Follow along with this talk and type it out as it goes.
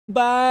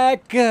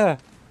Back!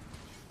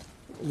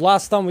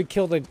 Last time we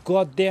killed a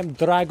goddamn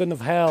dragon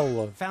of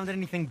hell. Found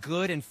anything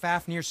good in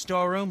Fafnir's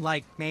storeroom?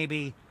 Like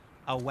maybe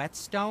a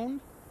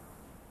whetstone?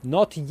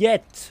 Not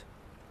yet.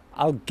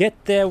 I'll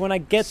get there when I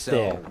get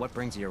there. So, what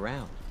brings you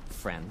around,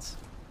 friends?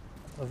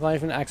 It's not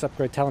even an axe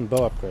upgrade, talent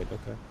bow upgrade,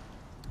 okay.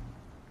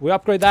 We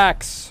upgrade the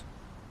axe.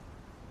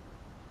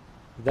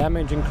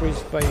 Damage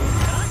increased by...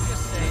 I'm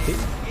just saying,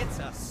 it's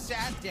a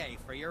sad day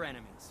for your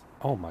enemies.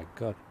 Oh my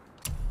god.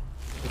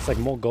 It's like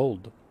more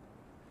gold.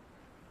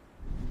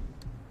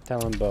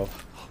 Talent bow.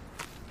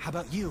 How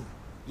about you,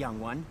 young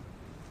one?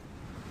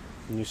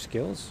 New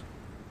skills?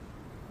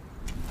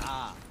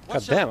 Ah,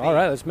 God damn,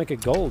 alright, let's make it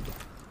gold.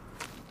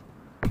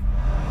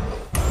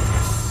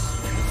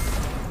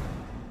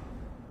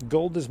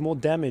 Gold is more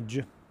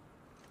damage.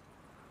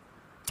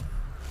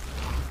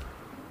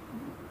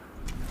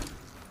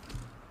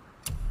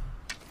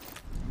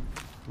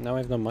 Now I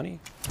have no money.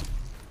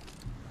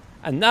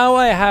 And now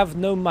I have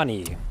no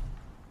money.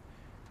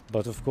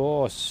 But of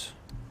course...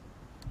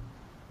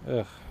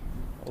 Ugh.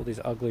 All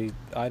these ugly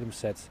item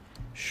sets.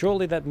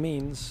 Surely that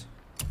means...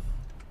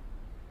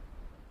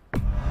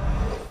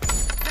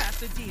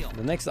 That's a deal.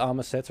 The next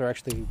armor sets are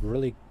actually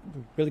really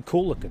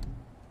cool looking.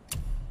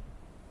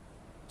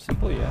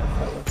 Simple, yeah.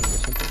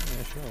 Simple.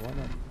 Yeah, sure, why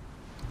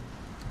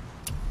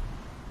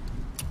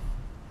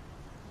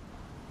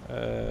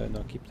not?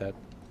 No, keep that.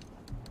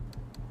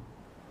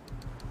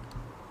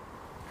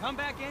 Come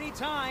back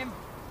anytime.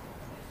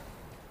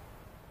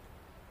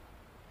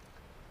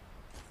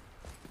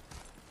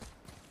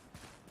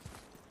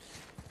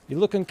 You're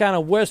looking kind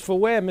of worse for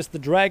wear,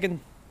 Mr. Dragon.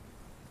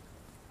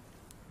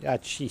 Yeah,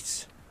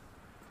 jeez.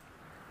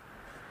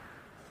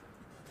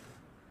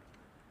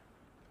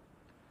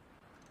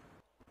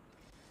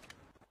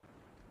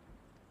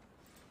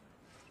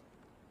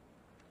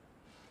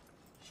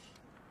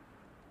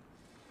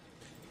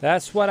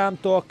 That's what I'm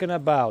talking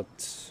about.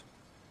 Let's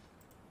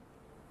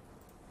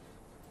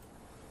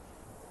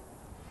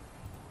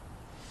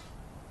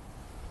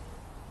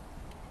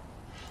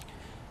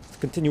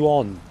continue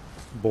on,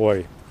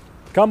 boy.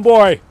 Come,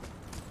 boy!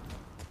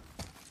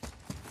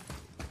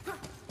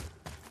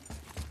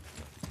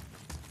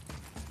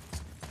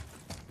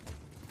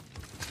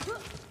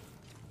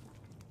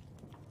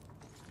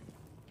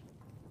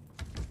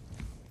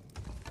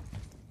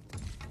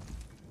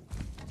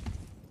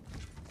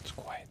 It's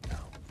quiet now.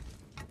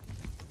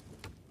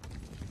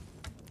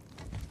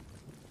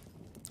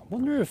 I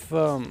wonder if,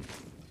 what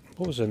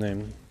was her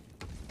name?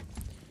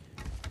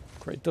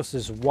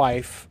 Kratos'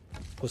 wife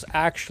was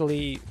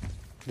actually...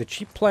 Did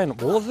she plan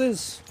all of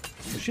this?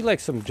 Was she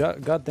like some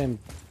goddamn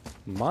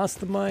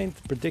mastermind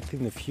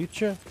predicting the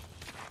future?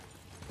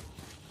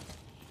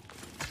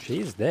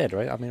 She's dead,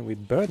 right? I mean, we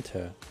burnt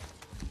her.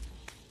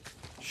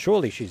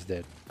 Surely she's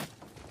dead.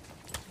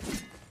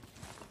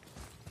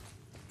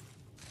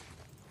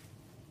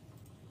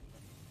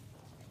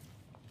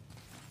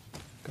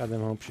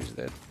 Goddamn hope she's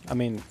dead. I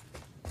mean,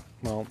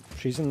 well,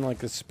 she's in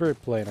like a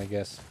spirit plane, I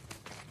guess.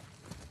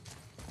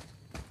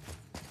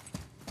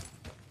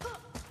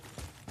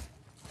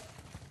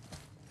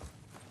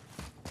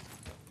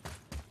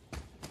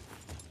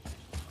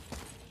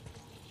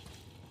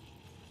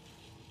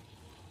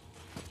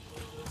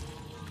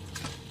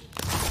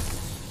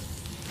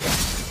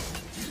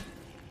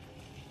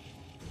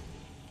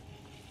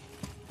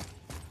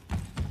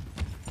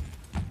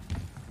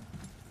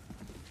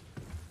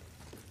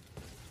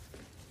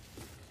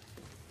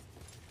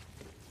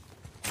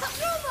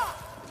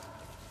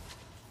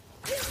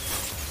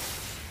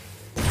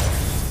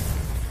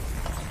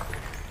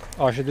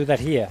 Oh, I should do that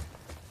here.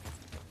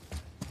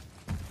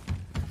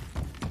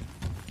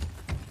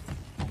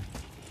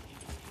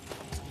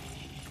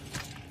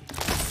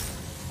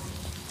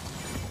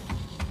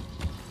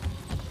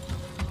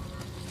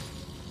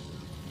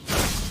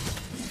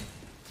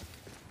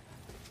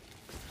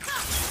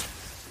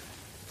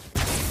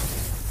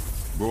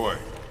 Boy,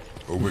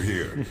 over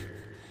here.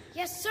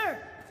 Yes, sir.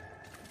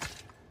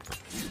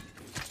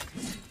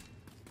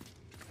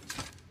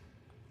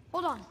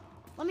 Hold on.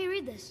 Let me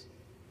read this.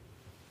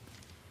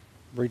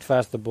 Read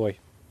faster, boy.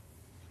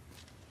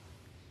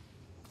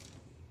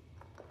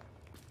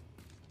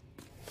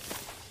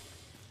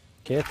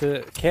 Care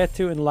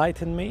to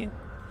enlighten me?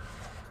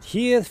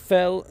 Here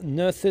fell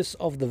Nerthus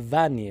of the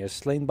Vanir,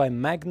 slain by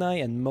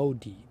Magni and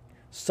Modi,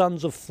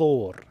 sons of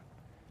Thor.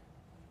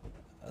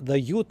 The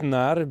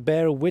Jotnar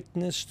bear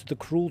witness to the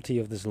cruelty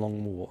of this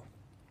long war.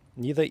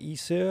 Neither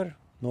Aesir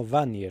nor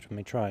Vanir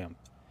may triumph.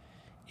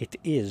 It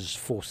is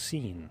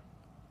foreseen.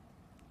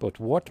 But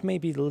what may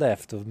be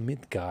left of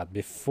Midgard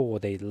before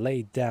they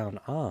lay down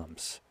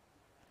arms?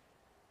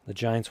 The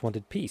giants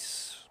wanted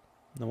peace.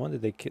 No wonder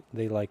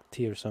they liked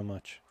Tyr so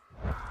much.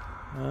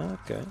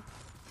 Okay.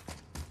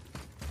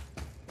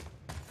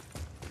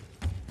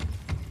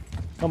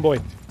 Come, boy.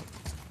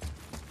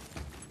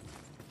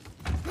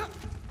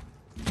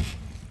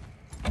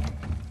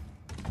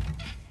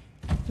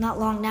 Not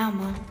long now,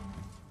 Mom.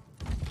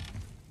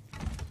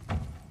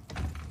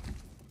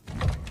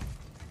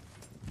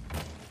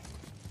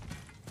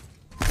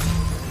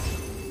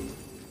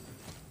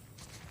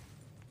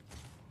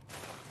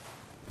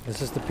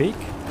 This is the peak?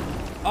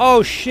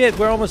 Oh shit,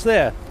 we're almost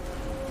there.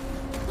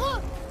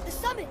 Look, the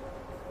summit.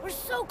 We're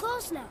so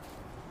close now.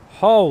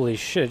 Holy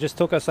shit, it just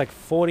took us like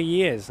 40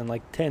 years and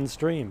like 10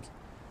 streams.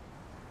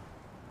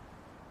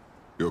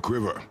 Your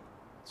quiver.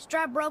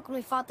 Strap broke when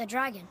we fought the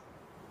dragon.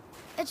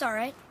 It's all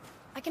right.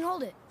 I can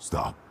hold it.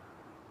 Stop.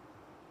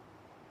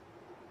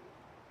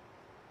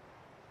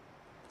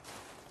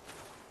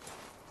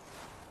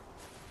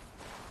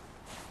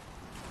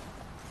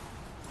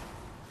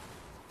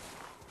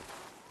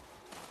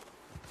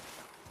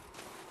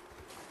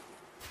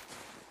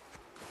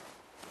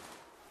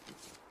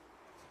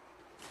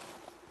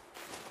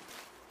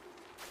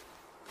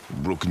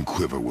 Broken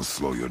quiver will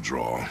slow your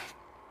draw.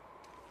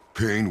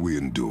 Pain we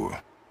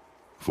endure.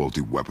 Faulty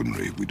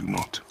weaponry we do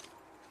not.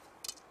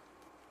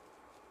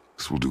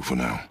 This will do for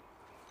now.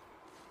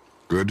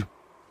 Good?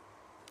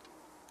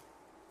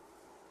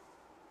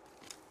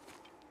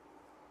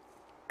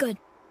 Good.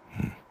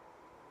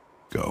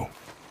 Go.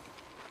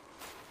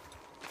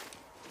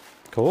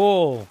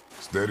 Cool.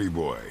 Steady,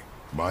 boy.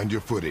 Mind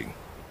your footing.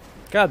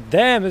 God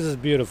damn, this is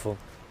beautiful.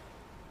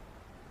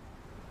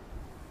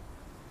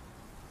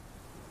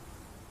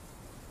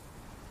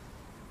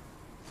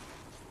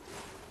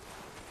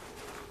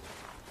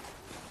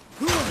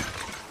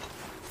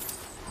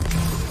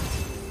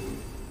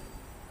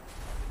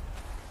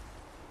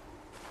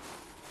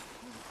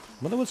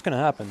 Wonder what's gonna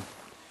happen.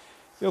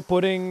 Yo,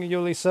 Pudding,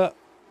 yo, Lisa.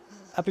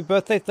 Happy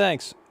birthday,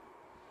 thanks.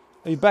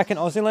 Are you back in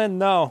Aussie land?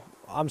 No,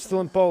 I'm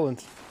still in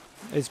Poland.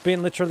 It's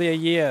been literally a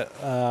year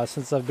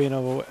since I've been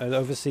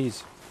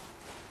overseas.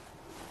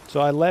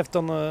 So I left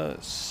on the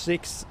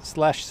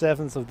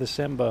 6th/7th of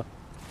December.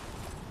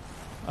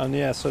 And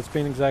yeah, so it's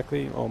been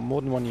exactly, or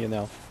more than 1 year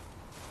now.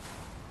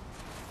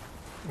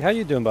 How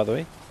you doing, by the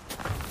way?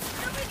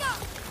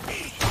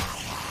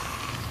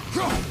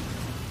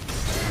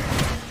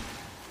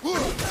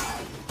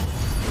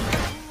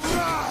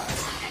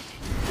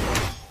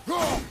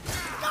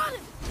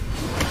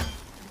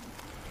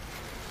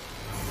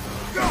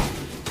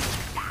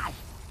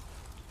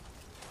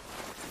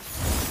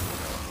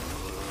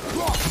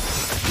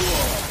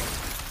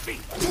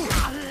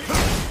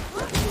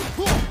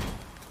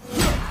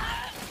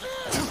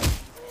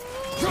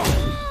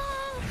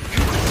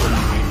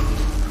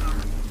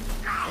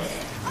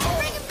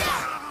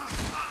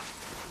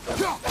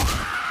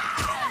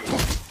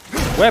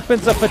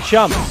 Weapons are for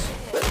chumps.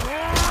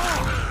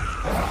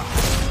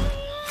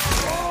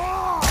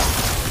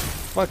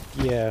 Fuck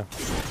yeah.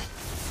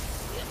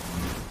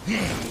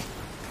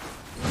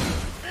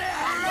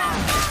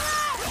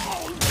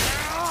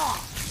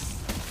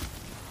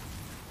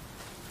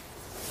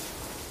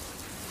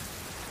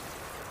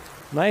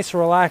 Nice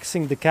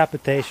relaxing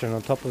decapitation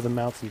on top of the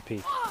mountain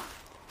peak.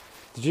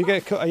 Did you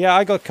get yeah,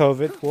 I got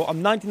COVID. Well,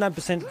 I'm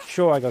 99%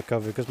 sure I got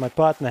COVID because my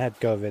partner had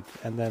COVID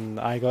and then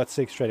I got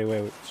sick straight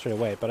away.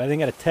 But I didn't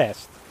get a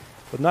test.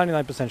 But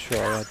 99% sure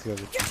I had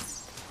COVID.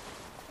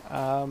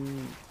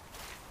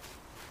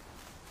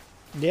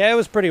 Yeah, it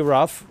was pretty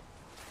rough.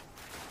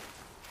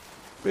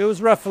 It was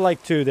rough for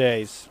like 2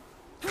 days.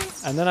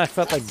 And then I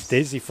felt like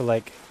dizzy for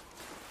like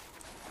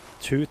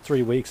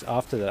 2-3 weeks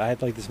after that. I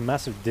had like this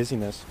massive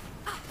dizziness.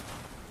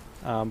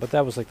 But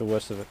that was like the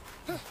worst of it.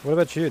 What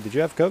about you? Did you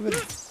have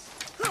COVID?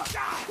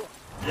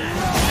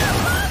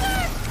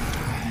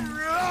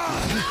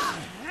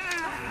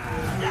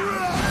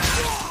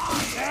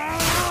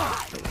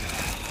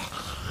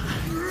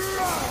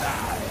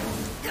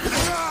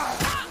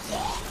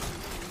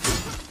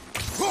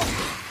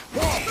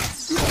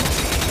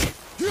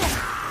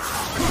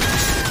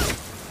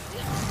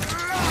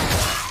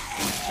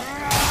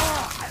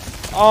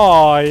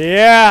 Oh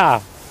yeah!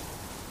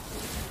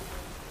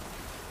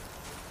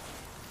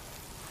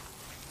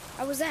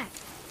 How was that?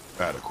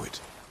 Adequate.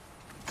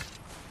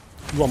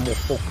 You are more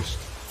focused.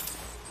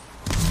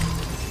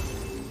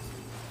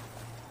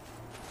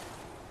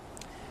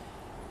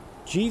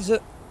 Jesus,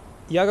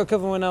 yeah, I got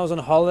COVID when I was on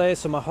holiday,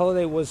 so my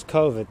holiday was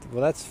COVID.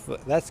 Well,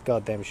 that's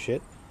goddamn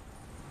shit.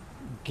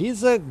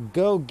 Giza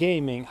Go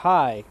Gaming,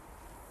 hi.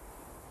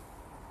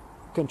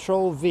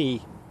 Control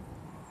V.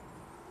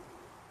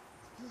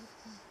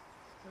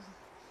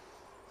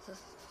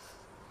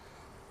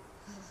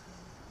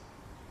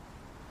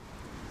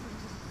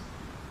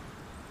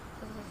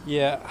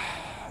 Yeah.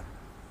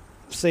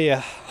 See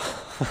ya.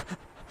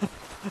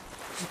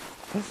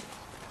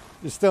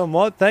 You're still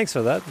mod? Thanks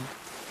for that.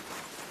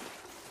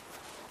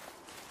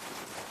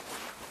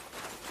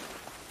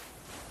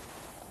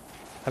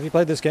 Have you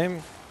played this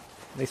game,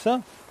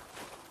 Lisa?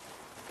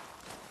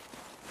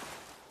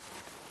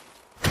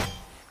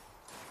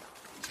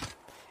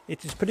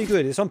 It is pretty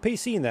good. It's on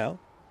PC now.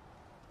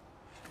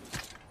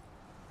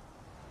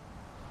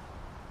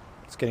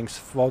 It's getting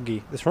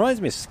foggy. This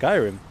reminds me of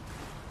Skyrim.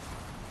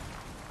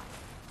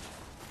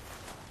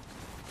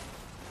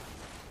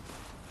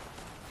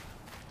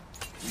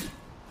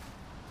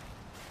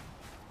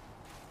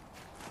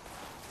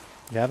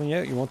 You haven't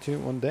yet? You want to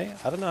one day?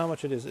 I don't know how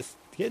much it is. It's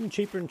getting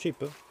cheaper and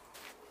cheaper.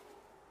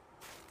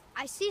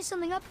 I see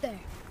something up there.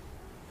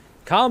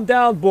 Calm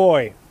down,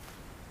 boy.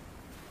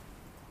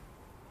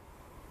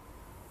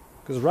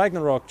 Because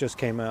Ragnarok just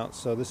came out,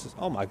 so this is...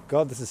 Oh my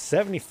god, this is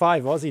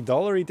 75 Aussie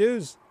dollary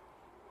dues.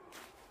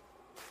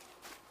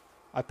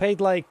 I paid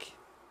like...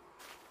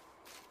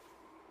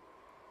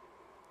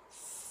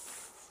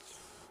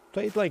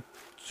 Paid like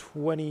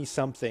 20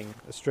 something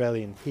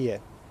Australian here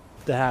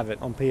to have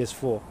it on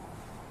PS4.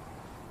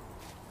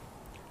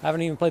 I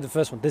haven't even played the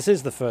first one. This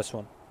is the first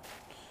one.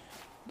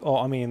 Oh,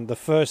 I mean the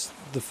first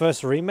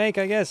remake,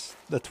 I guess,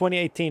 the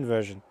 2018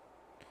 version.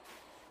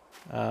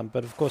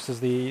 But of course, there's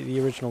the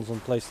originals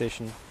on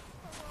PlayStation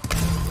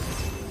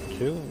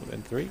 2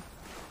 and 3.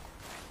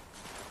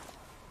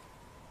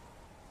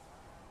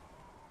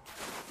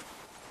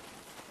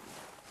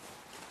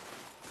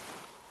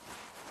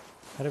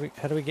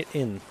 How do we get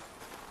in?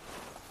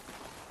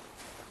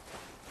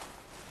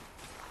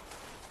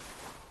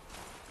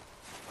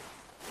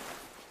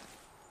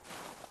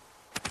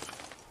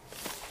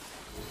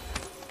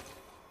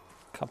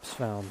 Cups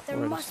found. There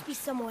must be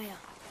some way up.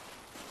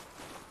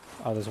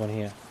 Oh, there's one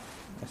here.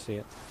 I see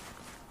it.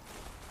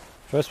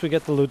 First we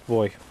get the loot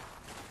boy.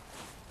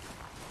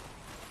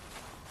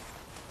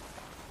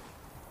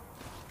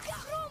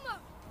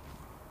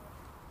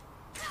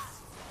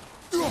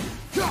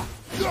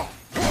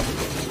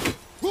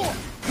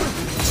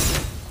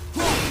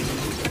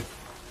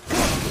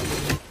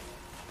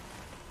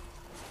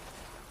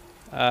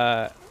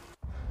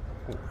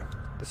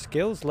 The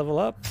skills level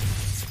up.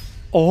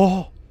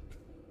 Oh!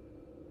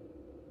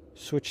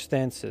 Switch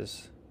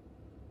stances.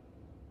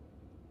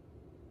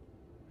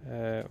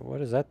 What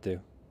does that do?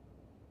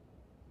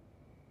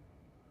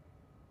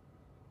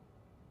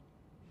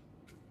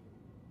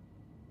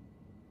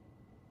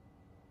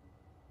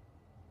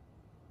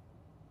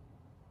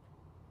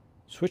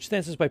 Switch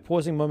stances by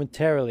pausing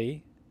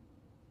momentarily.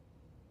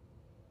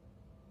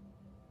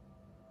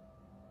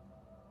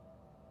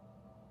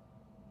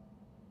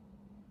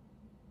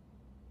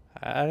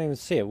 I don't even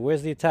see it.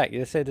 Where's the attack?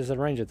 You said there's a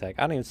range attack.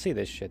 I don't even see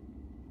this shit.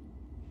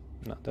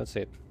 No, don't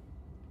see it.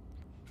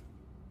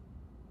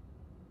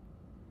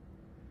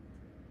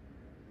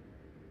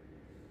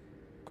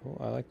 Cool,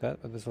 I like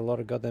that, but there's a lot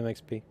of goddamn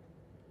XP.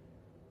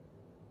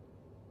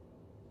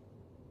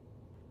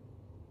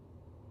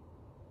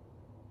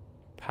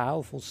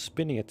 Powerful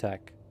spinning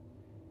attack.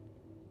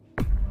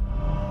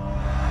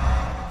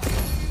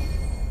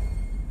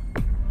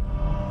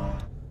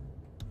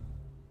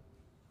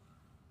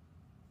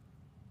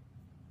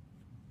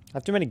 I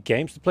have too many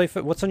games to play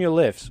for. What's on your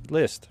list?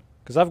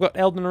 Because I've got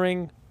Elden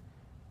Ring.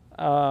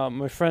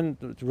 My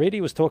friend Reedy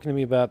was talking to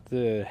me about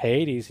the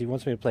Hades. He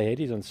wants me to play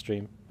Hades on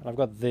stream. And I've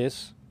got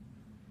this.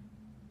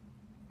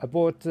 I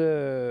bought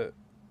The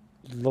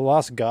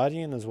Last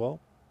Guardian as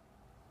well.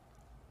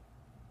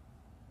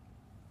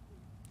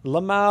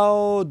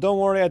 Lamau, don't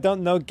worry, I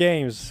don't know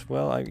games.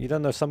 Well, you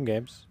don't know some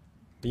games.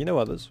 But you know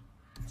others.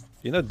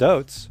 You know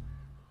Dotes.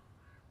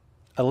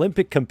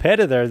 Olympic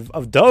competitor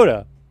of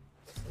Dota.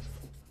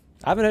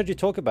 I haven't heard you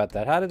talk about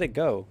that. How did it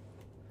go?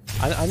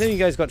 I know you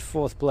guys got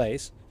 4th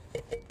place.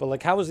 But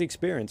like, how was the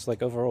experience,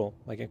 like, overall?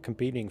 Like,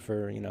 competing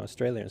for, you know,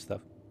 Australia and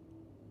stuff.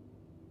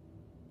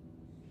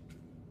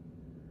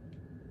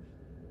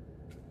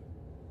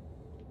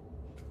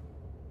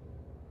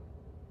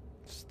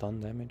 Stun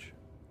damage.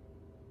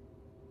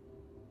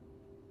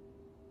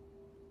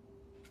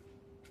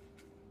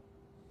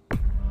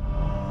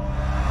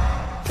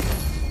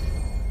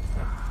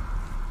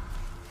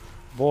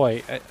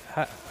 Boy,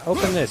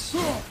 open this.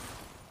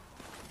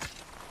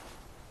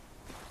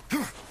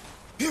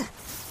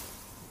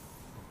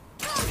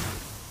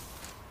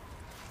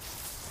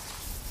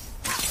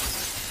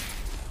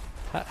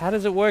 How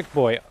does it work,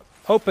 boy?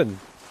 Open.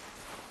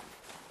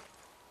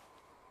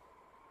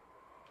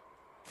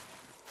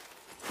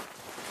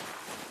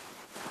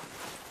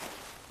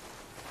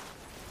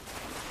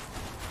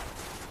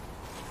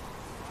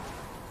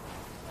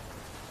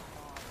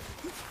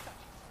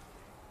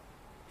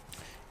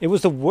 It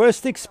was the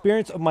worst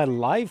experience of my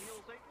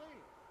life?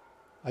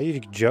 Are you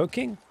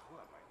joking?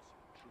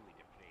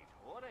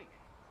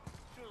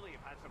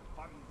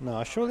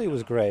 No, surely it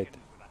was great.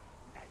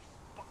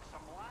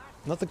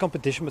 Not the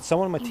competition, but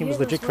someone on my team was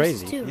legit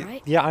crazy. Too,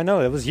 right? Yeah, I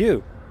know, it was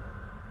you.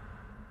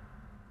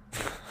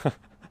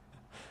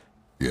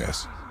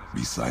 Yes,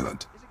 be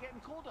silent. Is it getting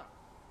colder?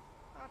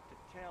 Hard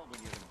to tell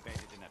when you're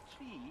embedded in a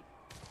tree.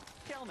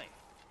 Tell me,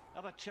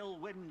 are there chill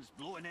winds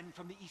blowing in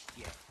from the east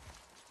yet?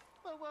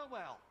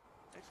 Well.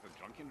 It's the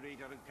drunken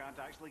raider who can't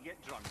actually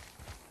get drunk.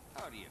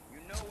 How are you? You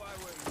know why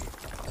we're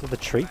here. So the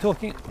tree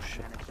talking? Oh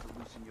shit.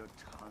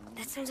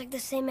 That sounds like the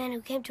same man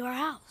who came to our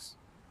house.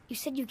 You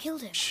said you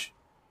killed him. Shh.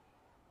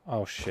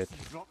 Oh shit.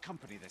 You brought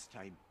company this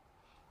time.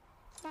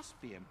 Must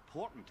be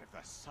important if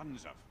the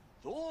sons of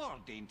Thor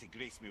deign to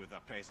grace me with their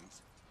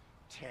presence.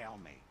 Tell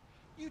me,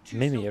 you two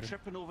still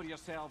tripping over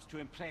yourselves to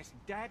impress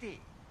Daddy?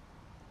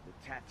 The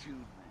tattooed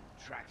man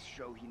tracks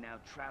show he now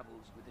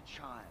travels with a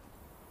child.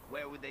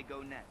 Where would they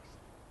go next?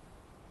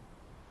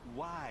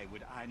 Why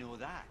would I know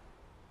that?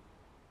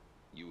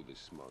 You're the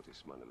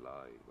smartest man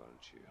alive,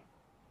 aren't you?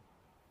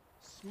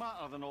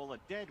 Smarter than all the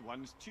dead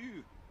ones,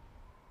 too.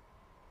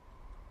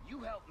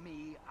 You help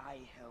me, I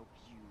help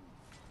you.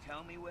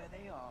 Tell me where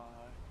they are,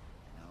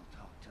 and I'll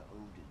talk to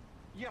Odin.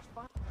 You're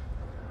fine.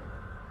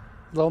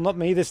 Well, not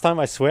me this time,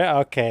 I swear.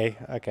 Okay,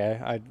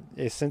 okay.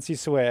 Since you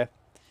swear.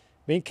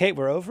 Me and Kate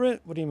were over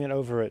it? What do you mean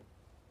over it?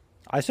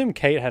 I assume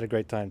Kate had a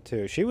great time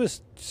too. She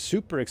was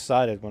super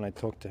excited when I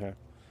talked to her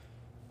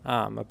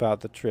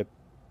about the trip.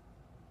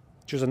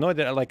 She was annoyed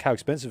at like how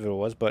expensive it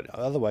was, but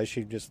otherwise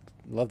she just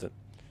loved it.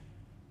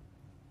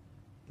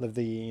 Loved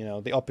the, you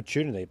know, the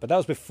opportunity. But that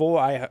was before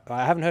I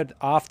haven't heard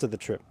after the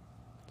trip.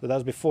 So that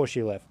was before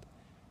she left.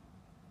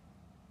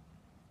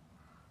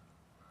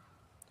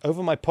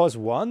 Over my POS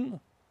 1?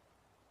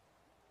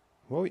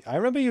 Well, I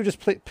remember you just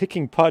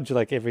picking Pudge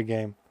like every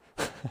game.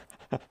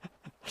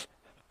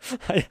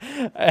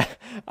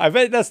 I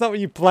bet that's not what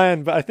you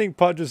planned, but I think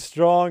Pudge was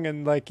strong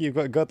and like you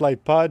got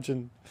like Pudge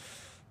and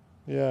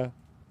yeah.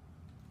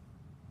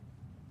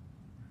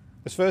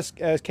 It's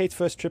Kate's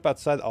first trip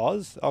outside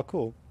Oz. Oh,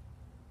 cool.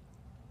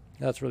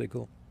 That's really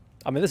cool.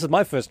 I mean, this is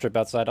my first trip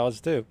outside Oz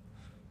too.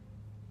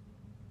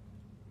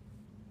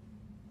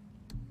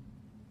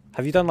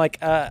 Have you done like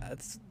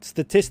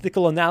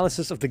statistical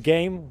analysis of the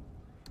game,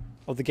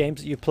 of the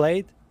games that you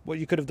played? What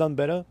you could have done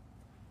better?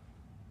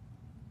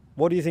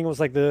 What do you think was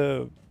like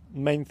the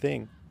main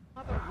thing?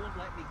 Mother won't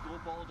let me go,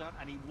 Balder,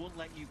 and he won't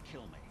let you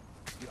kill me.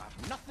 You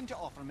have nothing to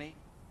offer me,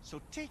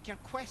 so take your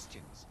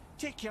questions,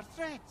 take your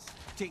threats,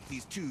 take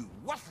these two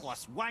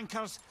worthless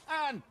wankers,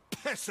 and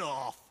piss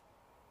off!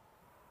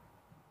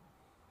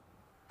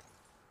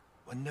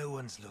 When no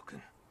one's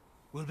looking,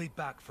 we'll be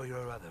back for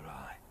your other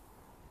eye.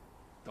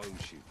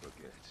 Don't you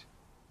forget,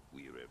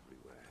 we're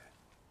everywhere.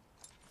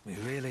 We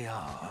really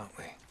are, aren't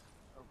we?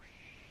 Oh,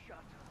 shut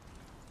up,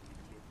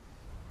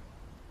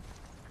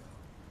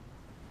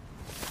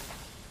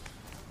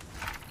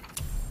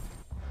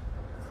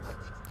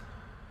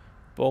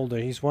 Balder,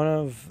 he's one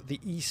of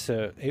the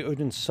Aesir,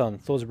 Odin's son,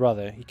 Thor's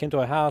brother. He came to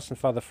our house and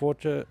fought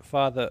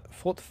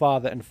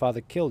father and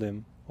father killed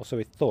him, or so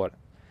he thought.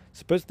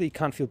 Supposedly he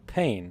can't feel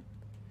pain.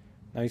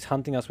 Now he's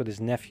hunting us with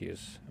his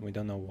nephews, and we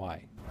don't know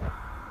why.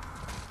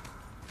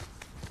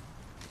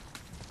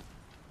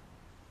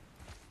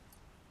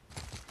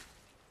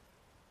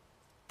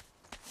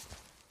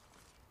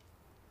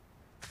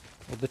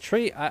 Well, the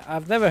tree,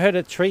 I've never heard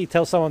a tree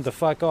tell someone to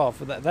fuck off.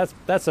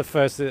 That's a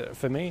first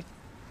for me.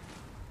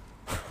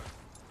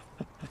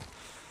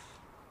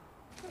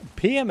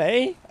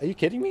 PMA? Are you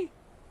kidding me?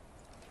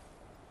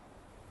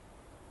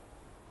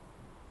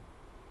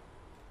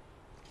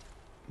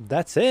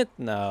 That's it?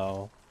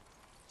 No.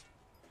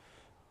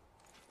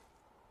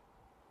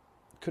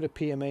 Could have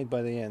PMA'd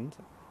by the end.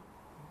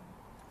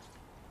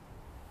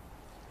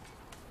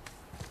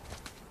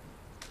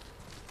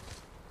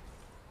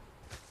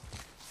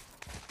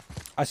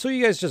 I saw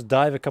you guys just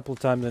dive a couple of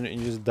times and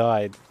you just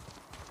died.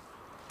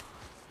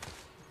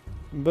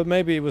 But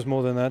maybe it was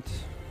more than that.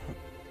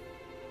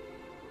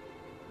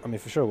 I mean,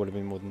 for sure it would have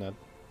been more than that.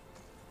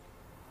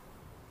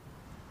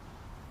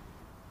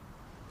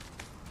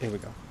 Here we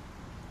go.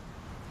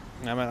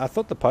 I mean, I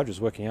thought the Pudge was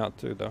working out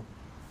too, though.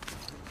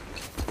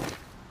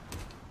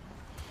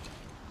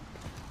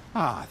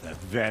 Ah, the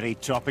very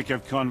topic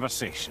of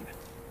conversation.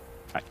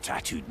 A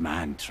tattooed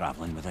man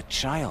traveling with a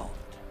child.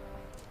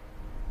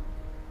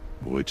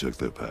 Boy, check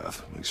their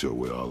path. Make sure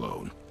we're all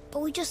alone. But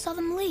we just saw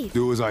them leave.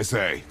 Do as I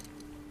say.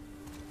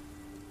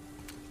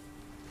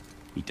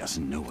 He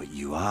doesn't know what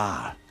you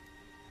are.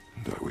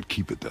 And I would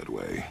keep it that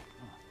way.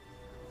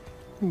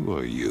 Who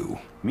are you?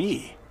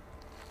 Me?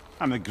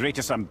 I'm the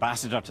greatest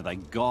ambassador to the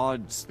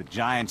gods, the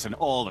giants, and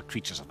all the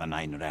creatures of the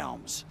Nine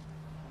Realms.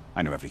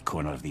 I know every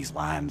corner of these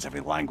lands,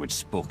 every language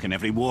spoken,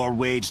 every war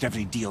waged,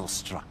 every deal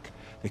struck.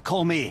 They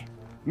call me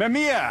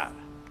Mimir,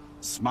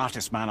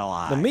 smartest man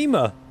alive. The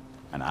Mima!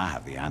 And I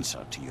have the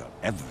answer to your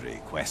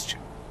every question.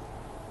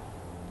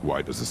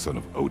 Why does the son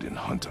of Odin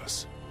hunt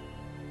us?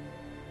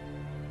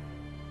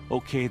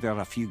 Okay, there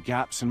are a few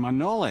gaps in my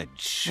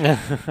knowledge.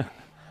 But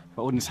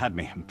Odin's had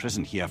me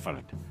imprisoned here for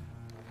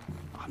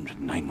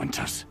 109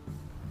 winters.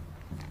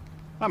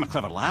 I'm a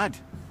clever lad.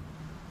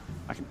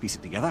 I can piece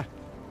it together.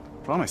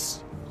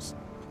 Promise. Just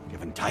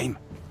given time.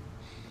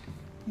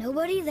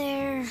 Nobody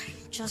there,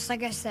 just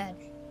like I said.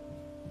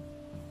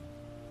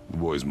 The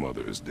boy's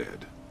mother is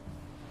dead.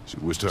 She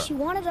wished her... She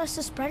wanted us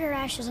to spread her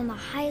ashes on the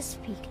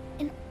highest peak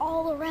in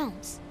all the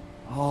realms.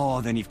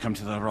 Oh, then you've come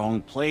to the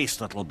wrong place,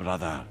 little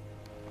brother.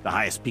 The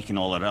highest peak in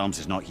all the realms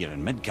is not here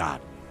in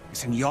Midgard.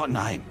 It's in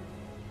Jotunheim,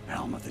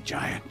 realm of the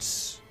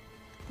giants.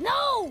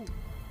 No!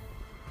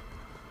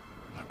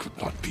 That could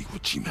not be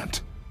what she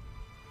meant.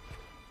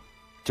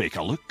 Take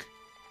a look.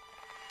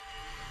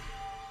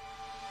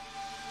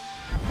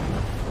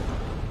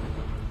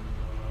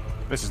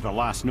 This is the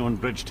last known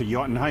bridge to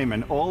Jotunheim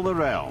in all the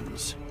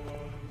realms.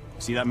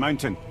 See that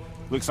mountain?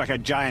 Looks like a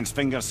giant's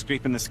finger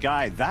scraping the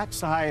sky.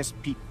 That's the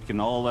highest peak in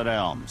all the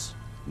realms.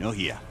 No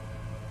here.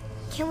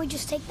 Can't we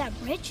just take that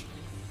bridge?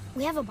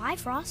 We have a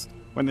Bifrost.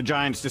 When the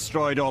giants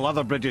destroyed all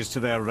other bridges to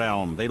their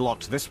realm, they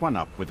locked this one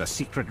up with a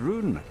secret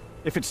rune.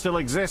 If it still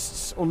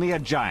exists, only a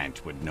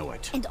giant would know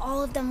it. And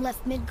all of them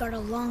left Midgard a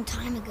long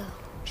time ago.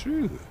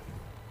 True.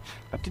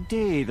 But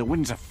today, the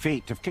winds of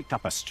fate have kicked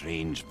up a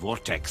strange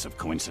vortex of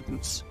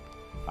coincidence.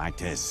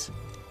 Fact is,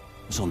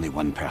 there's only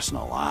one person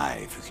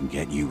alive who can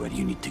get you where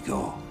you need to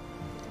go.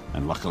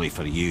 And luckily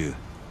for you,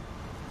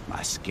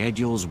 my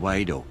schedule's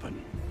wide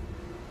open.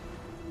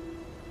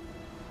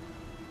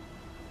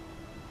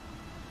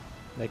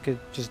 They could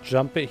just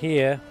jump it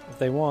here if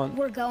they want.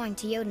 We're going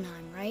to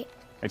Jotunheim, right?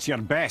 It's your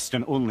best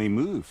and only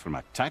move from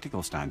a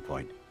tactical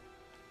standpoint.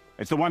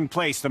 It's the one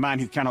place the man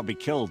who cannot be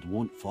killed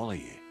won't follow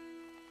you.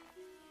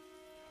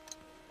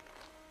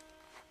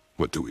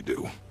 What do we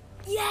do?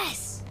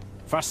 Yes!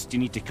 First, you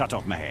need to cut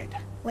off my head.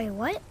 Wait,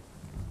 what?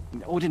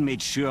 Odin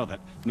made sure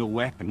that no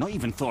weapon, not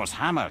even Thor's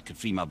hammer, could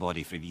free my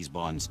body from these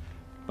bonds.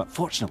 But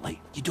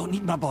fortunately, you don't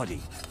need my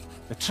body.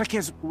 The trick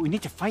is, we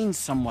need to find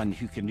someone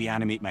who can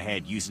reanimate my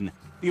head using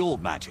the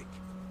old magic.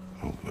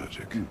 Old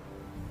magic.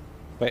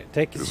 Wait,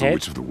 take his There's a head.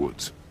 witch of the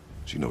woods.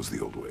 She knows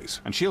the old ways.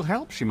 And she'll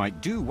help. She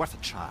might do worth a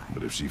try.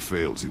 But if she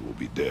fails, he will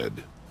be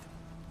dead.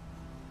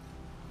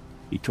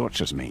 He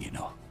tortures me, you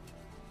know.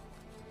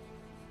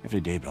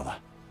 Every day, brother.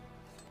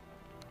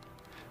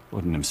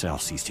 Odin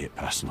himself sees to it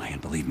personally,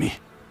 and believe me,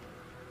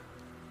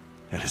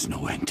 there is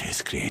no end to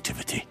his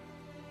creativity.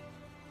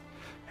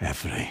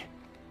 Every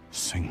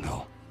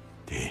single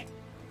day.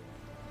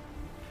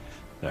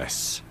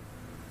 This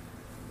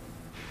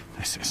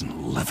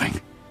isn't living.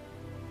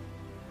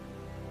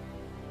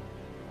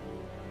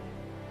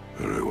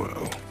 Very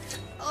well.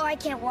 Oh, I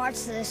can't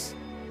watch this.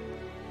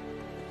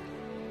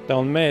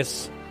 Don't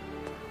miss.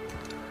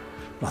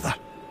 Brother,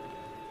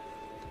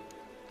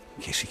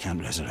 in case you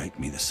can't resurrect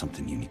me, there's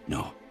something you need to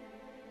know.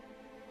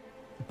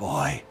 The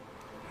boy,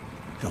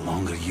 the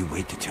longer you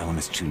wait to tell him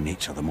his true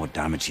nature, the more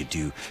damage you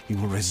do. He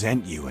will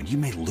resent you, and you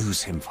may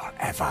lose him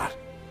forever.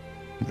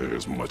 There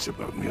is much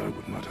about me I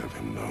would not have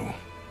him know.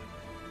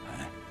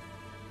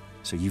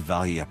 So you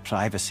value your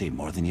privacy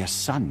more than your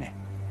son, eh?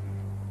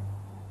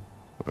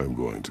 I'm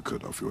going to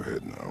cut off your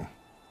head now.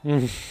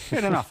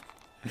 Good enough.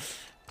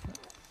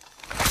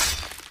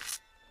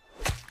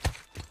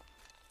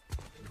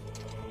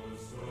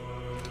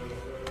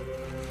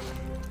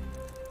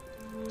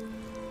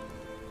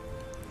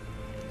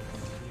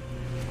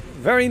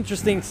 Very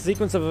interesting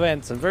sequence of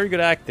events and very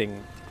good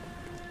acting.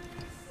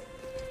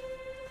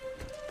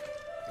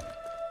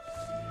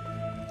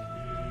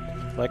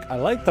 Like, I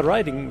like the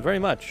writing very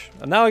much.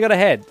 And now I got a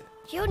head.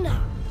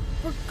 Jotunheim.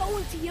 We're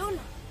going to Jotunheim.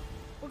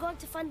 We're going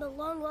to find the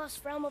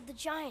long-lost realm of the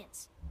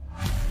giants.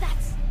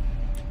 That's...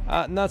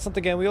 No, it's not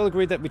again. We all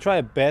agreed that we try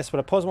our best, but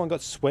a puzzle one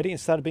got sweaty and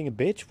started being a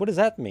bitch. What does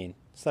that mean?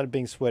 Started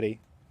being sweaty.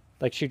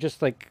 Like, she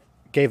just, like,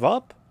 gave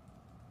up?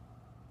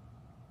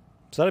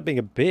 Started being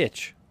a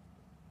bitch.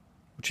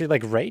 Was she,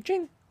 like,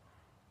 raging?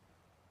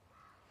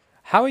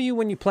 How are you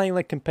when you're playing,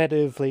 like,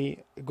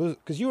 competitively?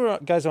 Because you were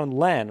guys on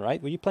LAN,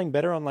 right? Were you playing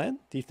better on LAN?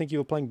 Do you think you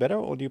were playing better,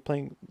 or do you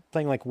playing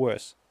like,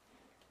 worse?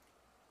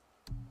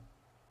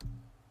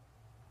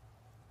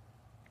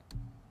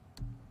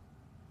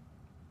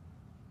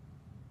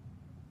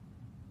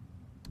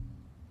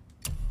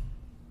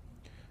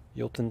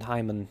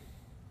 Jotunheimen.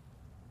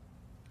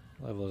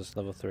 Level is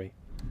level 3.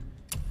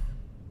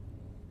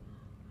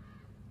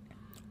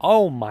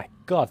 Oh my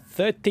god,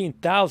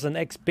 13,000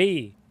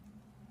 XP!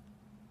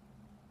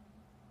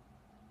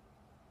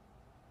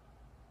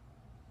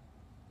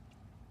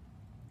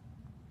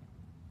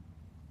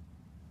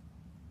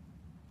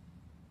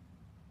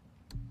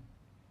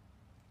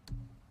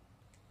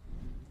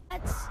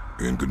 That's...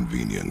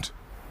 Inconvenient.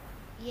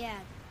 Yeah,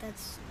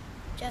 that's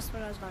just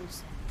what I was going to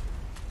say.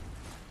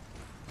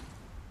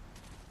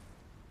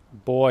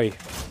 Boy.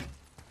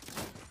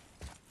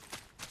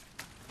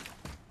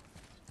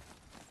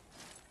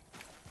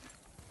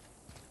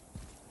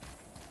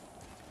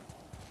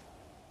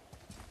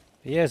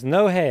 He has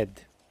no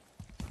head.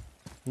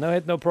 No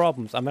head, no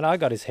problems. I mean, I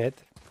got his head.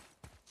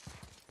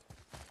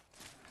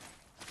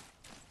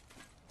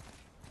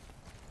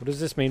 What does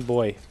this mean,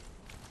 boy?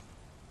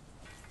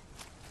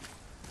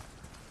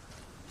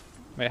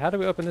 Wait, how do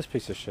we open this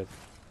piece of shit?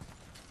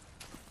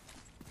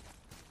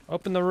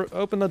 Open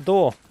the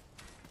door.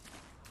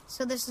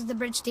 So this is the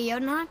bridge to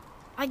Jotunheim?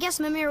 I guess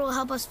Mimir will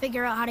help us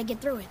figure out how to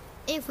get through it,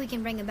 if we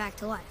can bring him back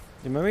to life.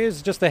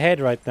 Mimir's just a head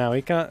right now.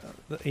 He can't.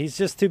 He's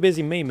just too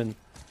busy memeing.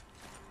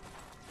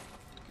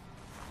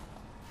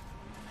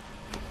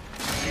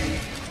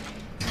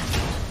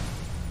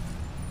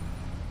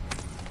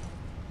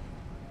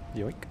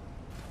 Yoink.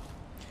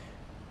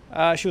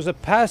 She was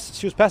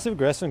passive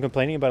aggressive and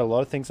complaining about a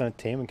lot of things on a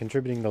team and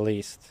contributing the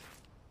least.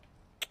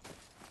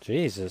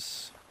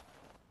 Jesus.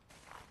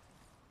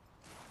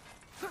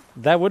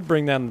 That would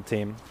bring down the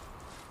team.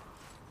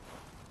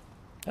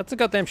 That's a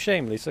goddamn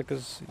shame, Lisa,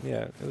 because,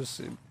 yeah, it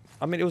was...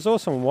 I mean, it was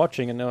awesome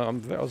watching, and I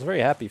was very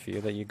happy for you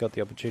that you got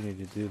the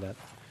opportunity to do that.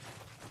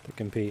 To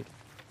compete.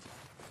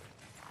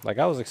 Like,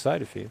 I was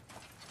excited for you.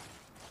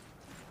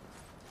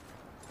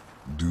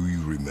 Do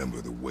you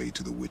remember the way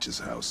to the witch's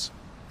house?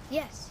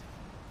 Yes.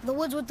 The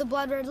woods with the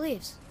blood-red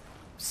leaves.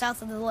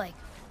 South of the lake.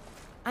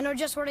 I know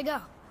just where to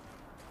go.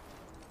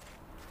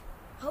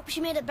 Hope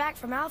she made it back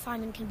from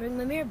Alfheim and can bring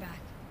Mimir back.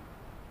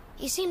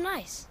 He seemed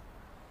nice.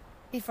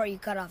 Before you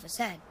cut off his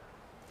head.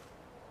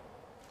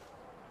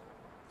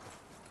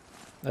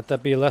 Let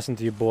that be a lesson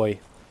to you, boy.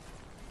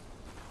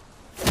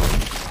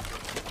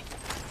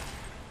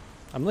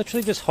 I'm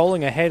literally just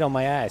holding a head on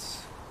my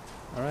ass.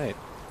 Alright.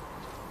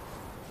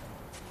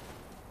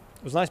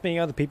 It was nice meeting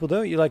other people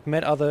though. You like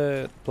met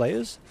other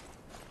players?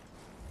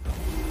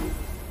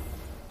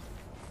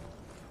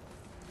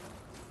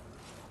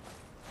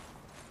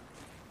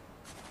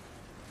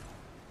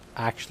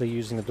 Actually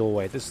using the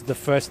doorway. This is the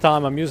first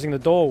time I'm using the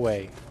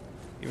doorway.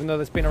 Even though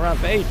that's been around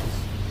for ages.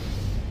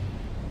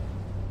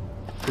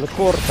 La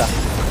porta.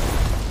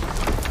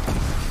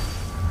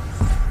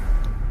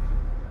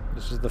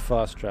 This is the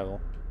fast travel.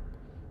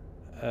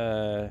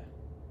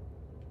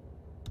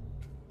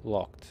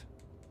 Locked.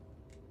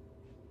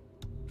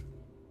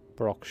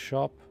 Brock's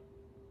shop.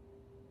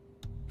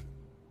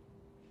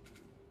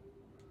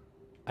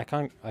 I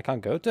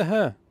can't go to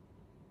her.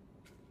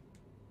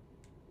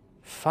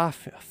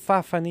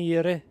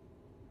 Fafaniere.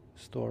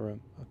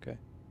 Storeroom. Okay.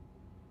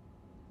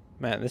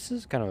 Man, this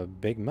is kind of a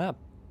big map.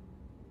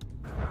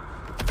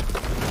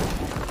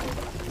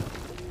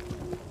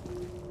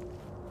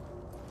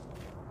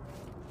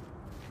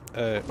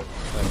 I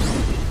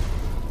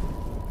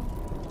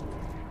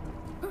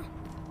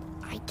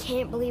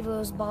can't believe it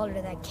was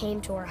Baldur that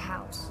came to our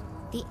house.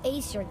 The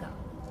Aesir god.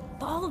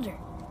 Baldur!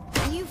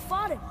 And you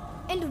fought him,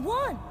 and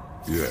won!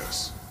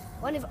 Yes.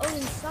 One of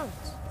Odin's sons,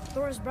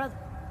 Thor's brother.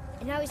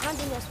 And now he's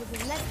hunting us with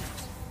his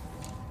nephews.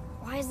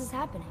 Why is this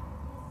happening?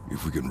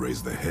 If we can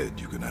raise the head,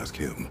 you can ask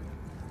him.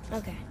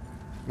 Okay.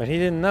 But he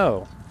didn't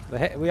know.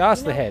 We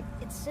asked the head.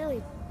 It's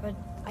silly, but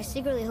I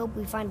secretly hope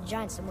we find a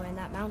giant somewhere in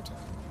that mountain.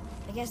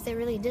 I guess they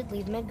really did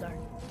leave Midgard,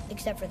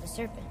 except for the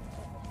serpent.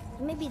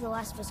 He may be the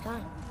last of his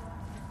kind.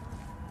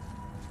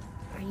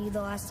 Are you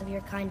the last of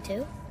your kind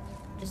too?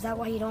 Is that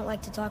why you don't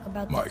like to talk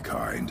about My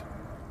kind?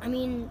 I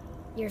mean,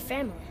 your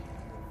family.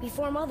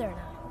 Before Mother and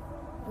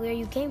I. Where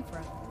you came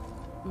from.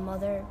 A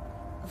mother,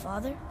 a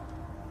father?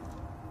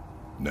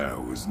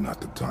 Now is not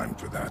the time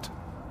for that.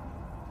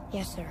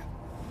 Yes, sir.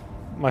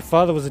 My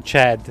father was a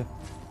Chad.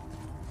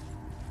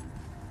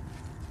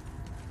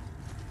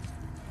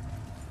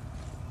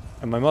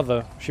 And my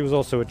mother, she was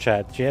also a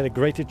Chad. She had a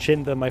greater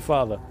chin than my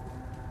father.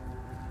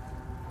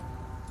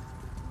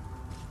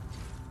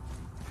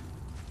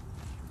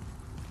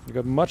 You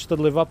got much to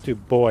live up to,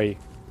 boy.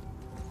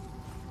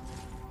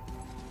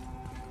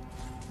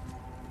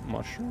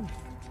 Mushroom?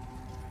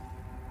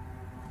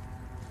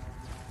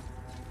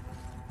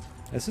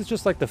 This is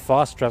just like the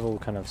fast travel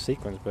kind of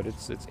sequence, but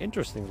it's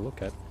interesting to look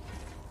at.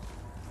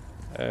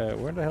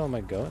 Where the hell am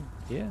I going?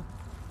 Here?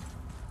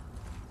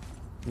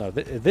 No,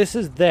 this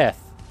is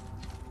death.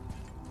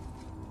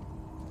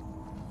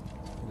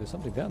 There's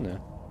something down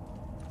there.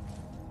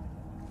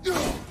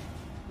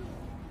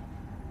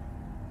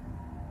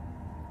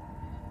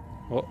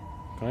 Oh,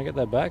 can I get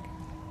that back?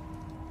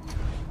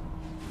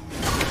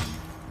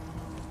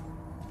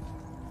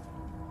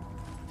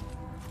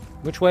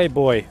 Which way,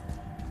 boy?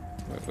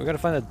 We gotta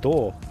find a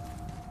door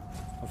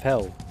of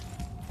hell.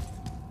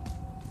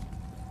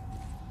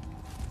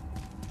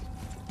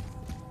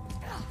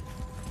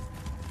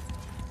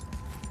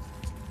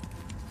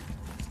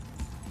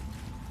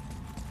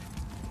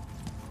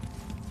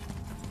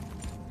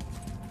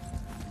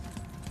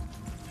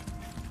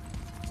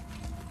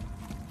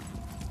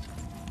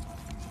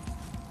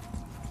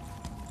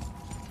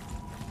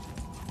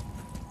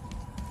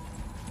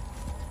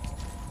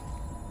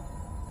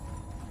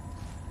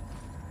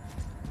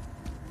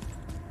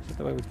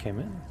 The way we came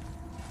in.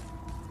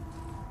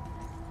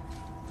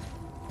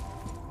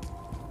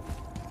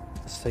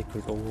 The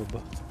sacred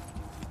orb.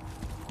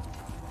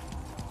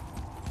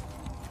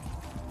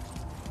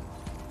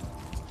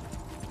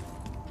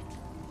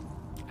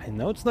 I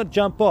know it's not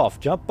jump off.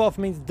 Jump off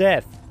means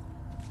death.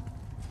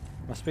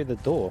 Must be the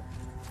door.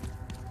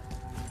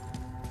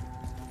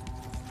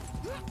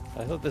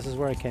 I thought this is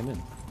where I came in.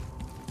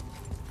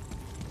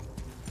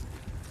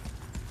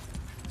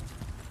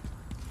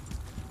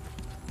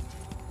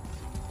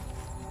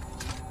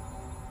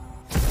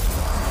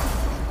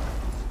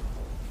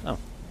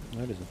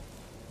 No, it isn't.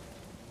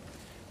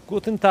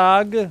 Guten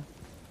Tag.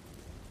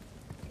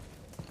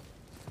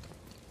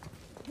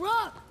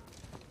 Rock!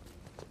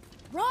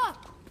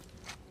 Rock!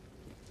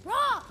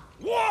 Rock!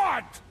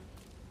 What?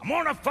 I'm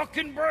on a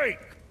fucking break.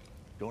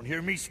 Don't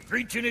hear me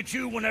screeching at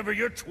you whenever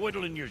you're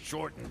twiddling your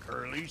short and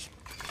curlies.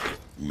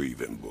 Leave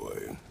him,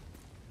 boy.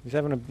 He's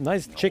having a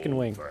nice chicken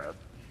wing.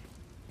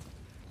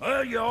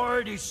 Well, you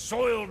already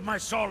soiled my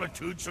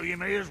solitude, so you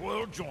may as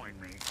well join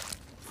me.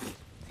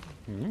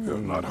 You're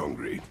not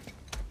hungry.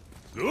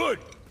 Good.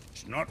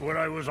 It's not what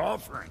I was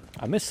offering.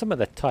 I missed some of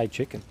that Thai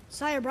chicken.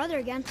 Saw your brother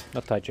again.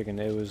 Not Thai chicken,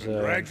 it was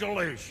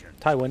Congratulations.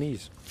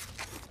 Taiwanese.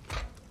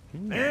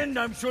 And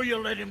I'm sure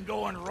you'll let him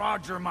go and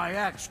Roger my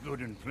axe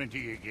good and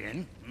plenty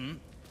again.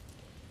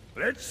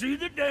 Let's see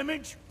the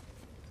damage.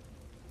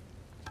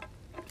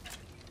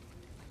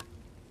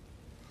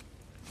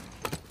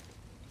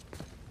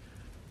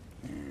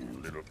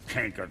 Little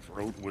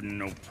canker-throat wouldn't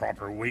know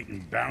proper weight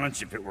and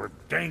balance if it were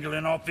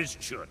dangling off his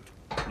chut.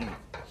 Got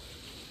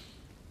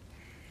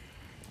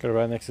it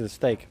right next to the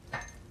steak.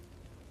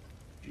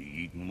 You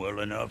eating well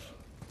enough?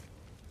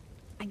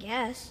 I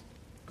guess.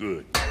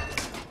 Good.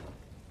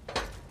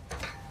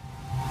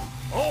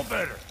 All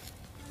better.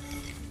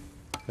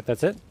 But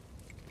that's it?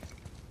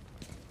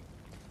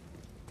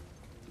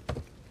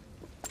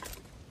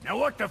 Now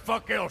what the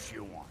fuck else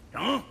you want,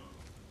 huh?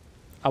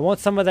 I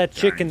want some of that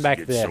chicken Giants back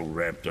gets there. so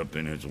wrapped up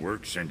in his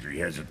work, Sentry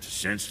hasn't the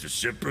sense to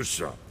sip or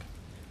sup.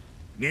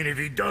 And if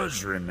he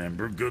does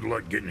remember, good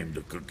luck getting him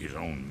to cook his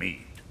own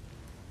meat.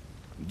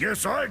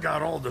 Guess I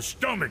got all the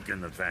stomach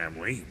in the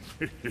family.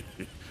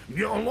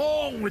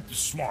 Along with the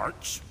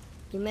smarts.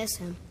 You miss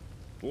him.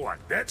 What,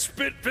 that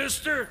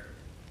spit-fister?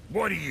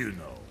 What do you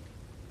know?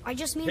 I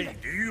just mean Hey,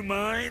 that... do you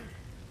mind?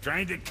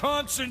 Trying to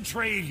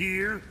concentrate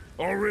here,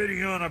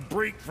 already on a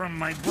break from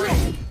my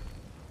brain.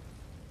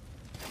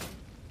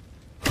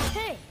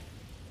 Hey!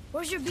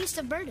 Where's your beast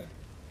of burden?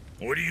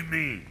 What do you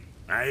mean?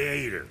 I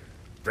ate her.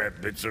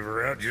 Fat bits of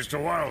her out just a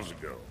while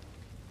ago.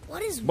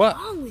 What is What?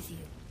 wrong with you?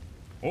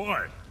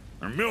 What?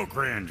 Her milk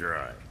ran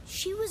dry.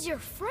 She was your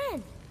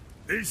friend.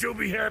 Then she'll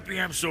be happy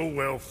I'm so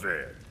well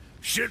fed.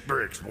 Shit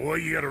bricks, boy,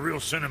 you got a real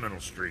sentimental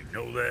streak,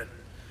 know that?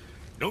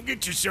 Don't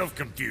get yourself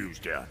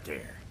confused out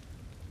there.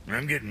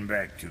 I'm getting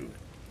back to it.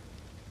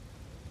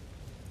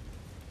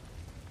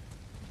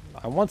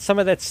 I want some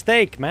of that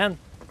steak, man.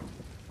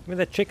 Give me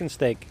that chicken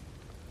steak.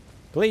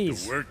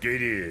 Please. The work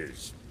it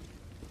is.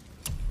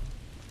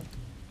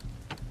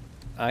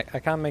 I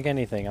can't make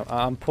anything.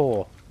 I'm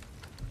poor.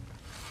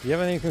 Do you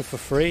have anything for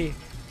free?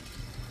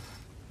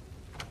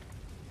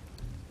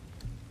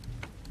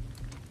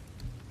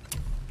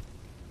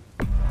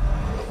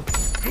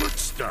 Good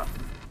stuff.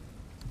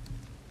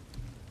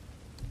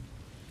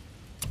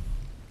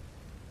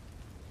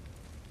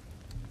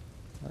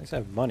 At least I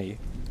have money.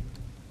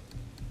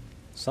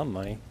 Some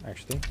money,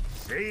 actually.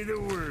 Say the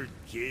word,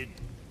 kid.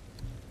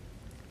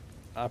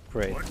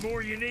 Upgrade. What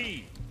more you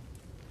need?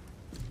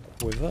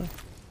 Quiver?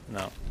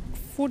 No.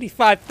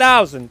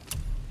 45,000!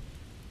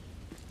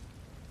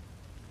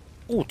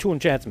 Ooh, 2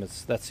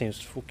 enchantments. That seems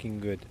fucking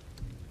good.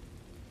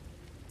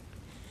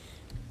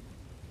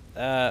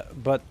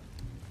 But...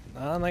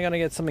 am I gonna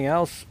get something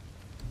else?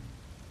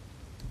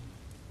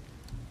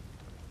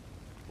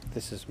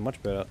 This is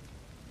much better.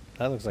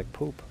 That looks like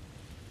poop.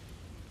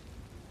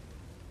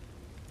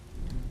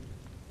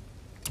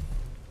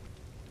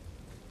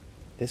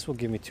 This will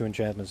give me 2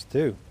 enchantments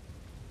too.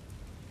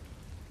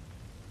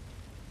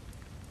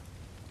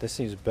 This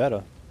seems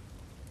better.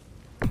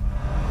 That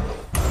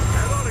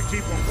ought to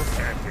keep them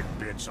protected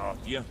bits off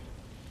you.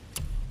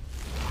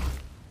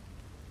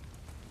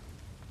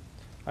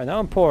 Alright, now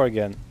I'm poor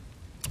again.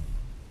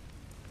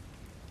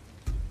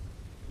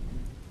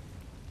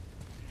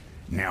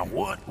 Now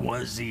what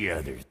was the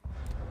other?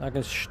 I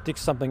can stick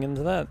something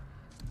into that.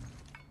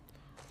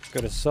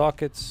 Go to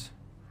sockets.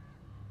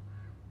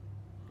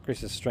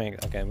 Increases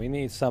strength. Okay, we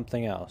need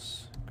something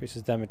else.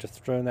 Increases damage of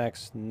thrown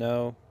axe.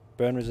 No.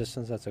 Burn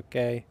resistance. That's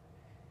okay.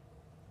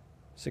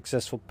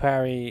 Successful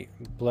parry.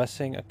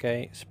 Blessing.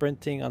 Okay.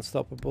 Sprinting.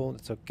 Unstoppable.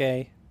 That's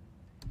okay.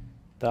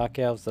 Dark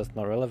elves. That's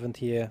not relevant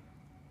here.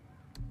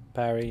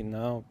 Parry.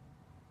 No.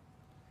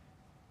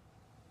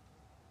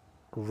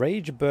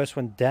 Rage burst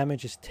when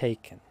damage is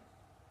taken.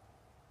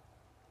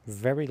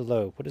 Very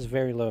low. What does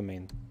very low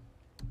mean?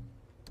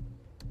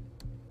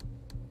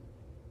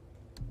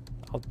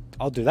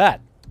 I'll do that.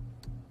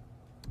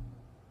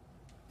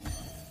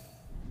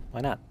 Why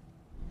not?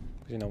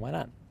 Because you know, why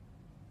not?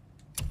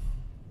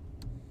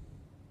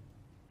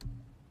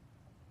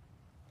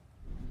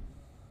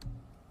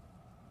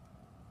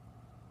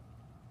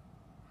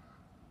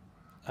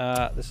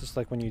 This is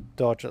like when you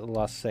dodge at the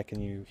last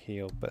second you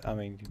heal, but I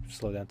mean you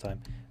slow down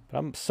time. But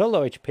I'm so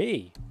low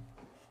HP.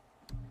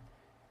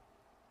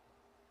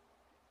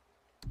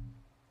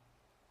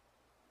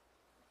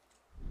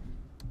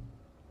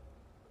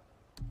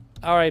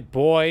 Alright,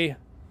 boy.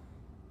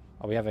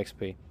 Oh, we have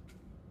XP.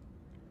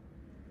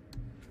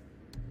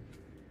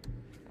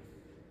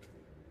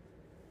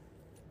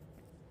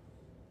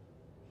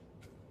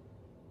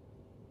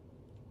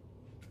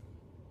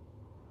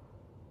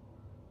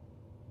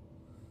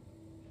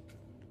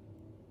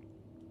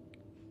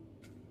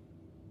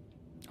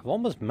 I've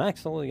almost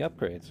maxed all the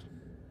upgrades.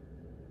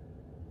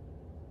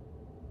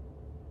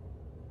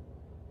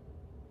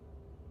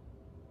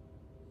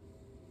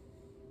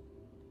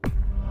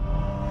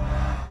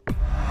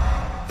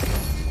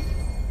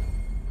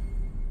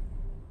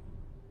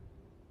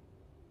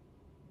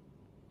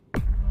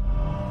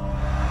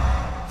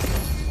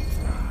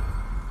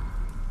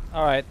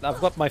 Alright, I've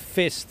got my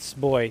fists,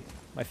 boy.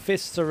 My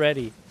fists are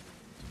ready.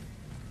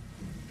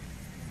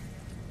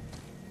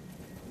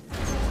 Wait,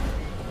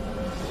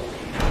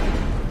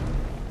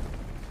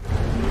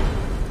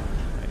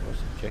 what's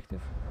the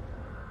objective?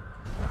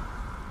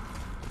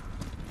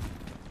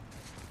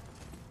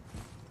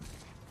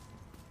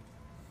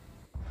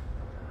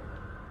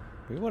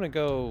 We want to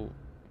go...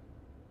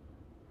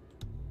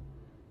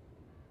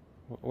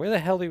 Where the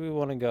hell do we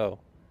want to go?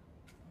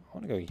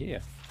 want to go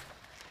here.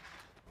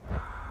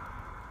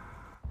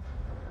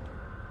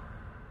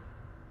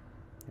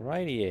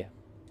 Right here.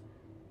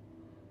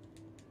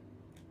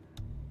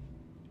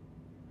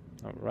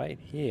 Oh, right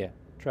here.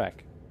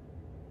 Track.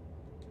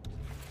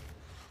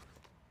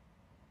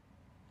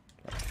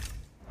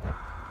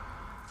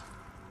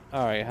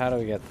 Alright, how do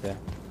we get there?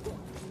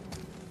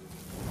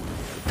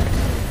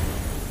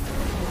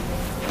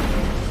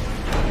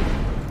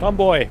 Come,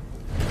 boy!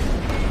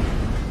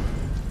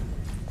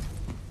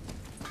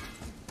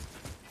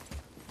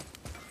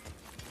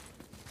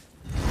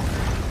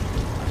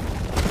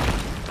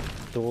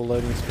 Door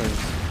loading screens.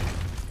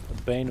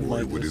 The bane of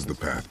my Boy, what is the existence.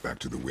 path back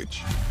to the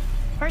witch?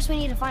 First, we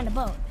need to find a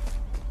boat.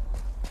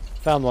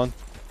 Found one.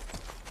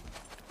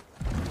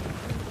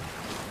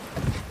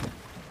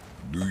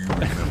 Do you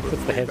remember the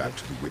way head. back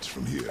to the witch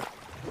from here?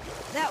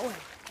 That way,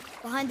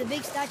 behind the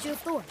big statue of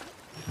Thor.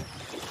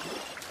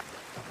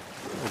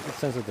 Oh, good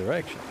sense of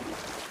direction.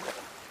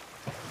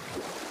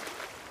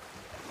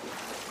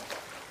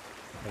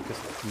 I guess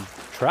the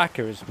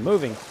tracker is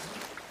moving.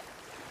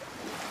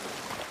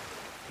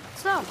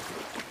 So,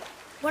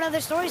 what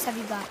other stories have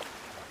you got?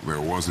 There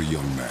was a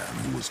young man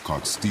who was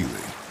caught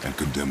stealing and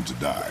condemned to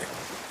die.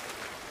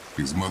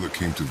 His mother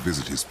came to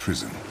visit his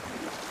prison.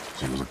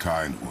 She was a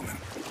kind woman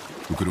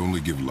who could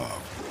only give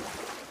love.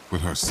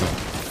 But her son,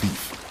 the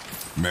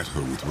thief, met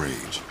her with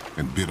rage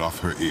and bit off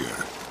her ear.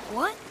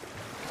 What?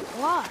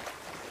 Why?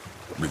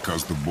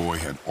 Because the boy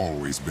had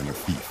always been a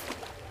thief,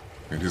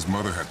 and his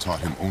mother had taught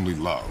him only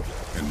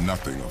love and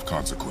nothing of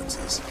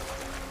consequences.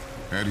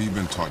 Had he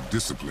been taught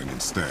discipline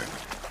instead,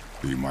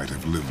 he might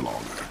have lived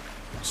longer.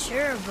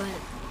 Sure, but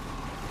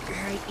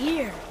her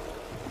ear.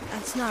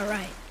 That's not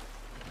right.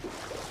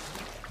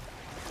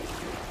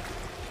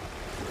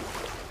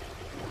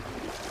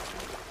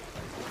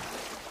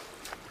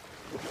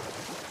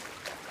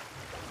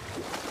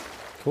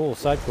 Cool,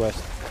 side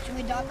quest. Should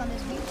we dock on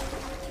this beach?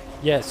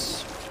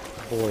 Yes,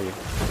 boy.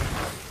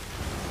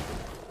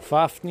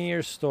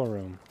 Fafnir's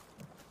storeroom.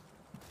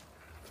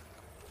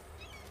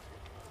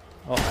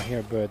 Oh, I hear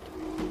a bird.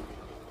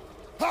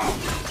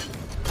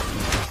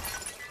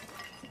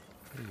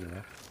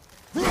 Yeah.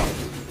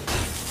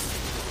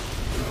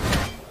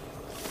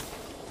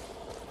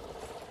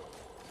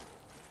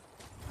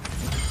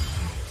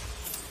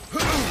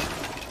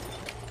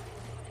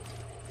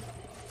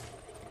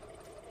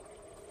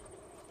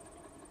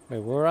 Wait,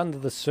 we're under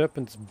the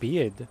serpent's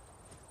beard.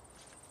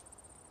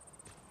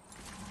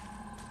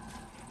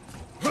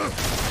 Whole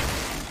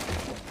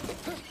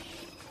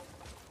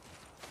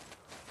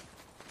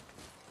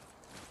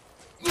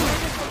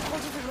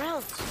different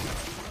rounds.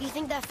 Do you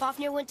think that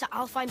Fafnir went to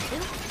Alfheim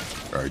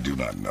too? I do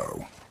not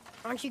know.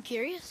 Aren't you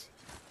curious?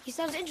 He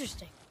sounds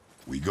interesting.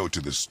 We go to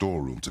the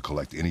storeroom to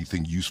collect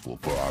anything useful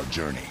for our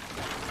journey,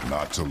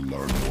 not to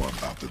learn more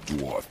about the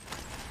dwarf.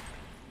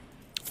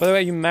 By the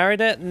way, you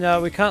married it?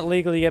 No, we can't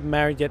legally get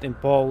married yet in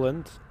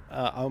Poland.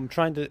 We're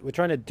trying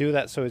to do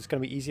that so it's gonna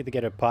be easier to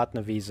get a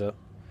partner visa.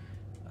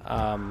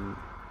 I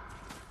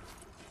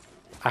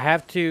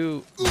have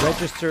to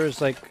register as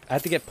I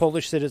have to get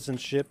Polish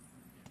citizenship,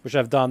 which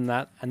I've done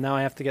that, and now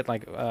I have to get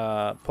like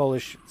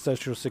Polish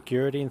social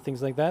security and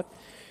things like that,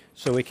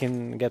 so we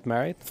can get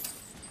married.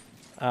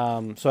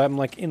 So I'm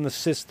like in the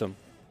system.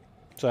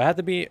 So I had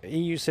to be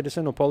EU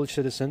citizen or Polish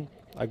citizen.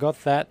 I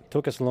got that.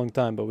 Took us a long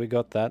time, but we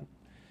got that.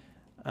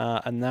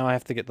 And now I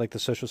have to get like the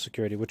social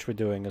security, which we're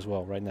doing as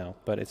well right now.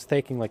 But it's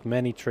taking like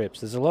many trips.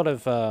 There's a lot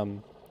of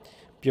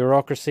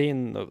bureaucracy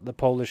in the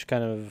Polish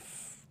kind of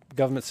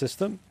government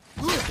system.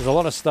 There's a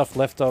lot of stuff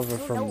left over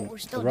from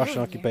the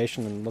Russian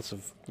occupation and lots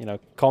of, you know,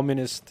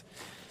 communist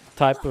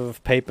type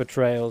of paper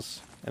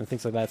trails and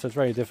things like that. So it's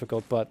very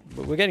difficult, but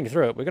we're getting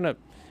through it. We're gonna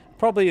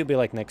probably it'll be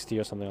like next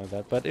year or something like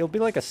that. But it'll be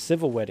like a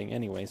civil wedding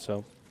anyway.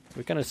 So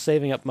we're kind of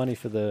saving up money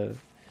for the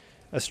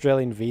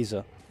Australian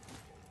visa.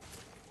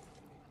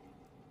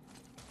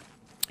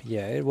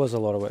 Yeah, it was a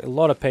lot of work, a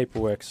lot of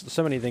paperwork,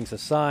 so many things to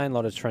sign, a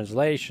lot of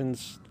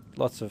translations,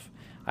 lots of.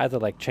 I had to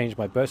like change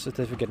my birth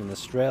certificate in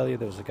Australia.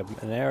 There was like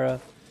an error.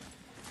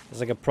 There's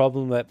like a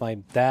problem that my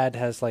dad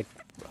has like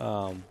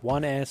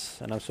one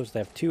S, and I'm supposed to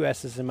have two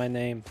S's in my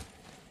name.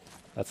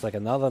 That's like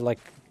another like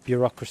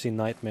bureaucracy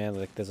nightmare.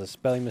 Like there's a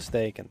spelling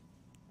mistake, and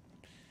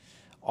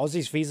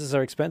Aussie's visas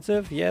are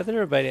expensive. Yeah,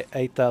 they're about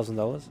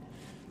 $8,000.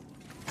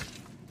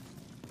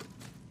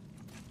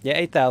 Yeah,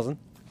 8,000.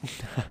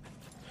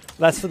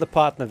 That's for the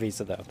partner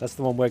visa, though. That's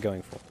the one we're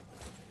going for.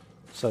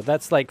 So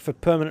that's like for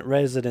permanent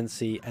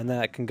residency, and then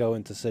that can go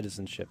into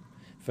citizenship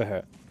for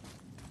her.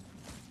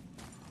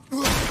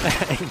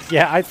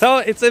 Yeah, I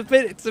thought it's a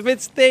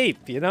bit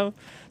steep, you know.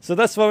 So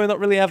that's why we're not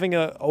really having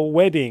a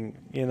wedding,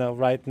 you know,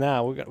 right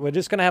now. We're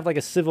just gonna have like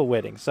a civil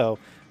wedding. So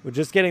we're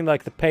just getting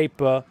like the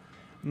paper,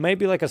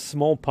 maybe like a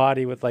small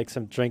party with like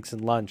some drinks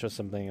and lunch or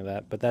something like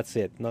that. But that's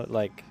it. Not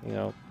like, you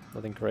know,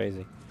 nothing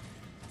crazy.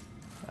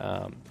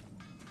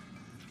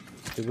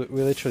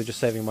 We're literally just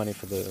saving money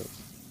for the,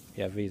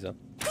 visa.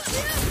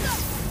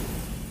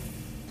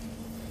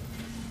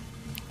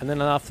 And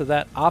then after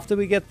that, after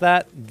we get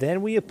that,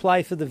 then we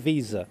apply for the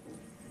visa.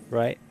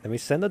 right? Then we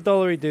send the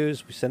dollary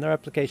dues, we send our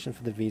application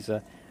for the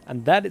visa,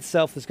 and that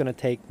itself is going to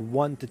take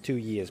 1 to 2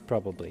 years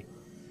probably.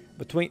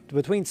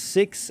 Between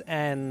 6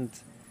 and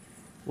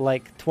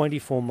like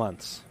 24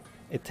 months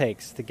it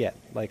takes to get,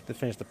 like, to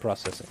finish the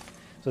processing.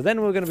 So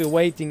then we're going to be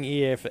waiting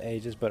here for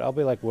ages, but I'll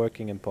be like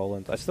working in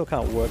Poland. I still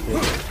can't work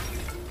there.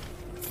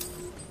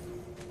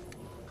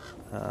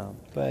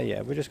 But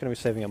yeah, we're just going to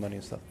be saving our money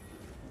and stuff.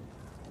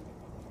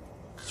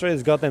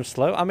 Australia's goddamn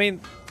slow. I mean,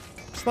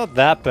 it's not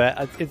that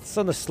bad. It's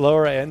on the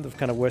slower end of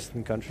kind of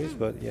Western countries,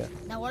 but yeah.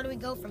 Now where do we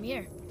go from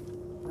here?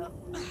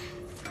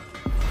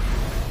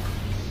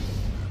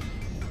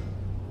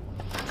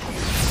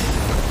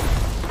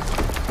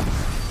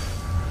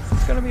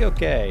 It's gonna be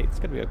okay. It's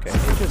gonna be okay.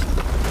 It's just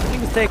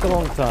things take a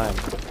long time.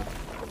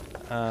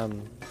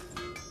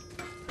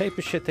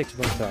 Paper shit takes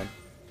a long time,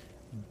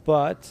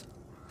 but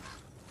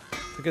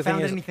the good thing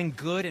Found is, anything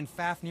good in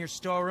Fafnir's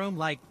storeroom,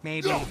 like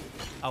maybe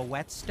a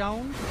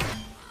whetstone?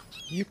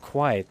 you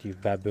quiet, you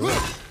baboon.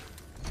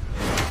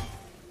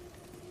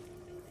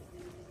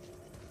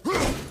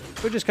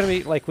 We're just gonna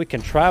be like, we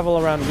can travel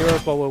around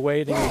Europe while we're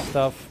waiting and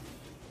stuff.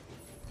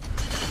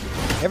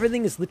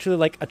 Everything is literally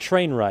like a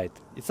train ride.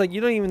 It's like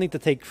you don't even need to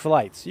take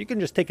flights. You can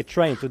just take a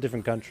train to a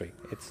different country.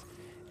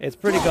 It's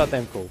pretty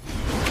goddamn cool.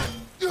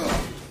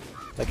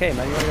 Like, hey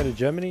man, you wanna go to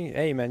Germany?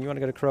 Hey man, you wanna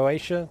go to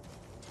Croatia?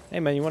 Hey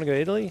man, you wanna go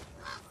to Italy?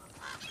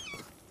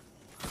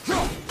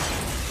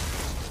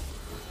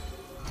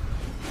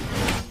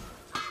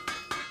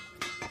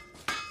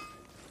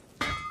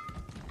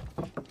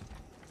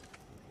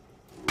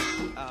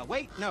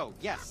 Wait, no,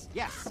 yes,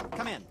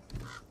 come in.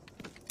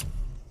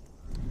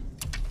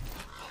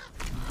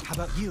 How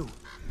about you,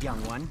 young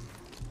one?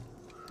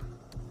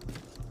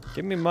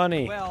 Give me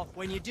money. Well,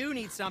 when you do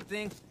need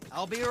something,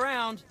 I'll be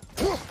around.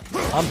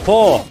 I'm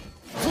poor.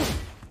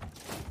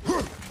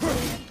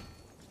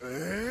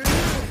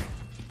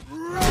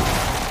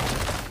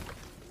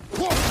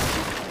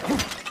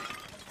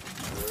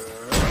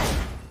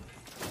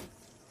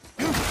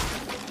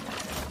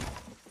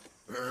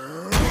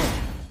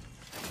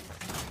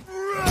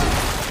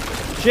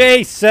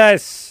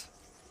 Jesus!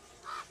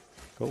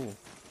 Cool.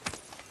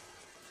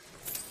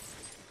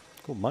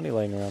 Cool money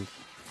laying around.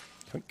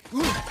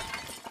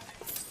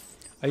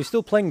 Are you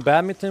still playing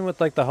badminton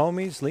with like the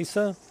homies,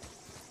 Lisa?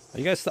 Are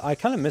you guys? I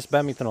kind of miss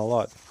badminton a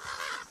lot.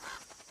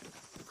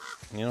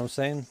 You know what I'm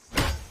saying?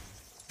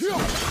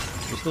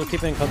 You still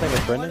keeping in contact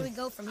with Brendan? Where do we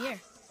go from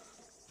here?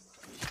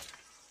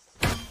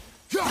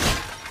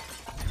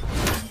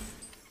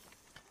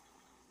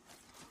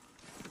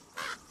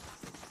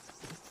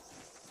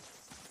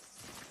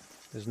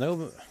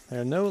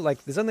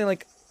 There's only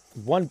like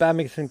one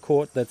badminton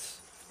court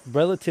that's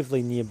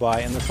relatively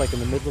nearby, and that's like in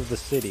the middle of the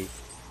city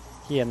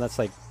here, and that's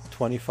like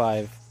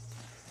 25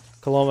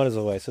 kilometers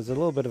away, so it's a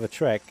little bit of a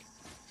trek.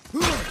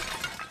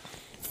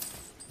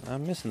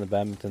 I'm missing the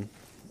badminton.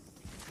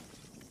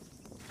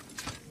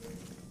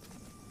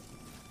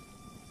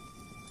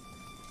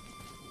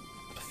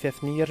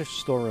 Fafnir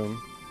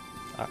storeroom.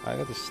 I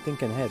got a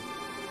stinking head.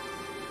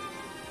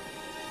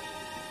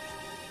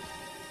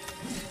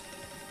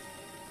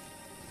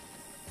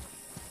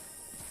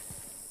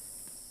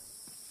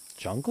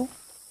 Jungle?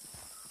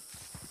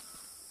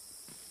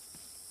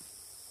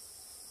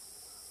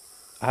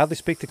 I hardly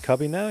speak to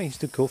Cubby now. He's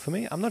too cool for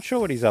me. I'm not sure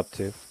what he's up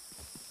to.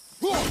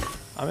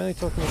 I'm only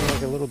talking about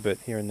like a little bit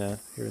here and there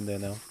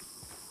now.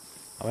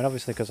 I mean,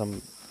 obviously, because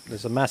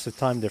there's a massive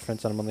time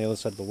difference and I'm on the other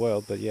side of the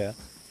world, but yeah.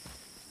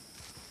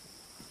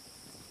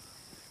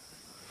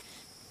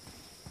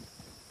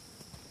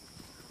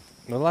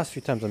 The last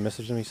few times I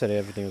messaged him, he said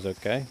everything was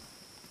okay.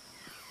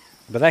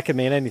 But that could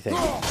mean anything.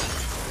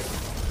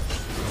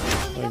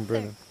 I'm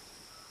Brennan.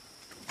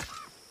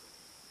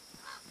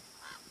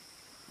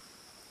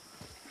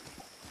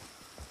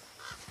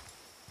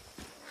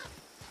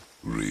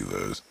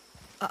 Reavers.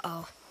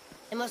 Uh-oh.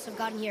 They must have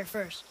gotten here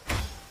first.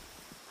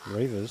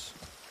 Reavers?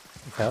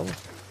 Hell?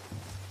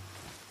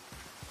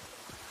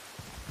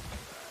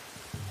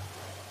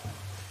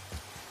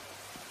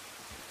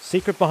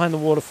 Secret behind the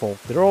waterfall.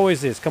 There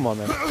always is. Come on,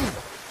 man.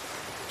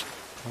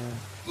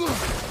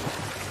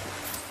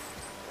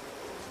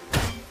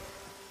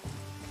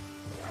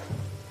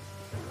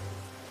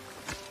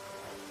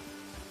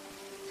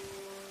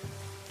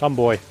 Come,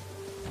 boy.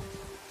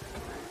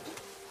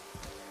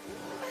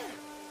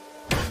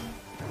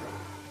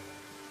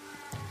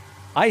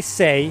 I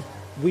say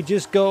we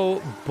just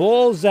go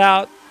balls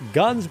out,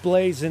 guns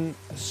blazing,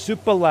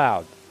 super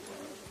loud.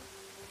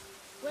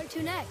 Where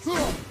to next?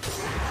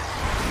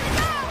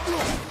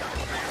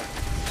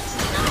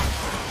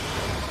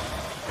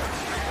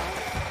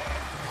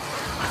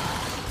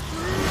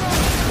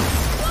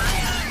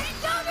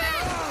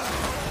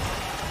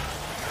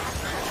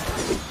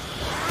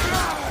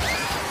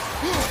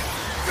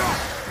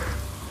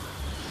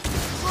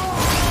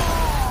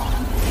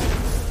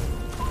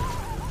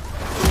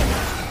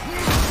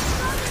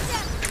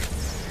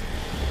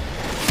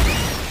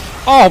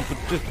 Oh,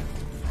 just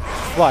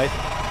flight.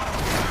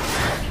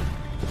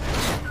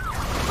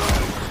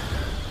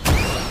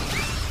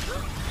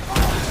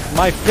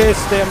 My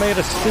fists, they are made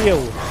of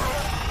steel.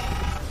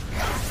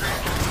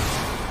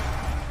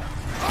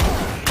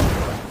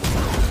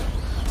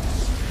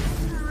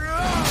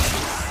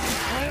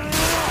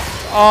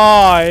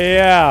 Oh,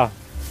 yeah.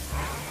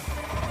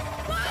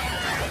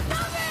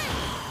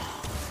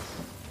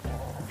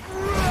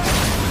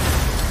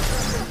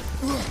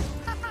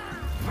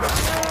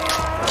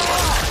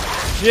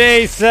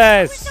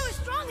 Jesus!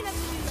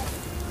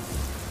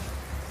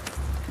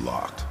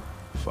 Locked.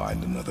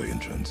 Find another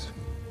entrance.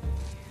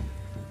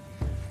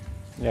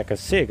 Yeah, I can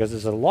see it because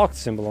there's a locked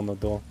symbol on the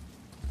door.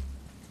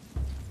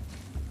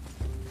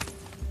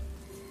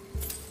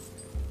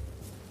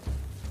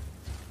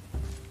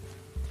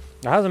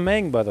 How's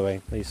Meng, by the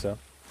way, Lisa?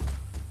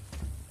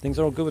 Things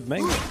are all good with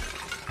Meng?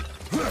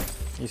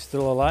 He's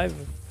still alive?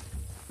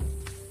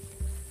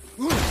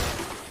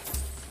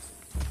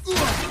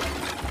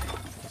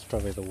 That's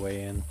probably the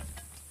way in.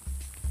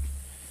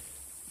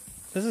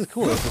 This is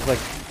cool. This is like,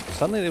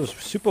 suddenly it was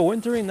super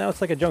wintry, now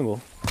it's like a jungle.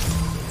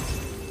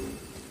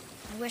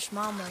 I wish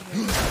Mom were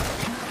here.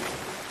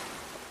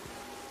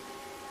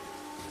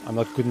 I'm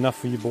not good enough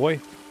for you, boy.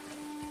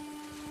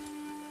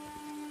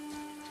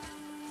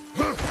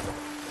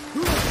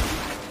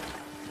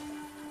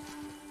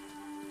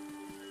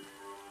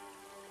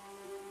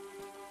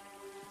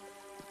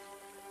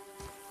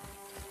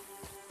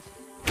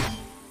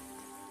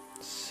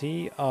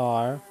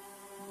 CR.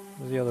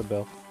 Where's the other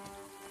bell?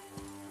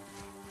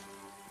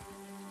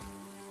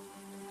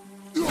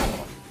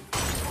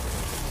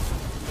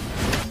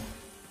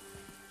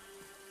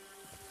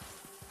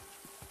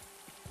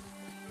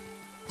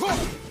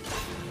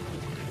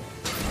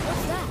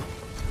 What's that?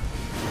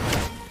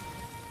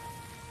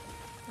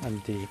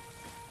 And D.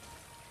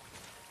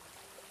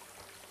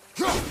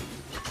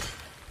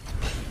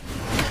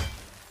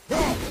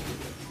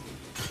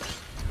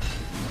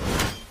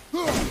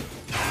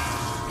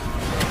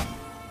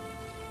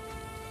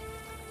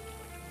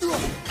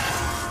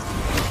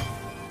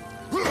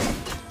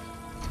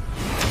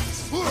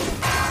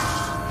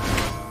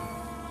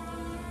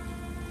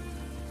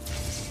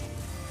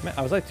 Man,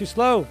 I was like too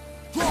slow.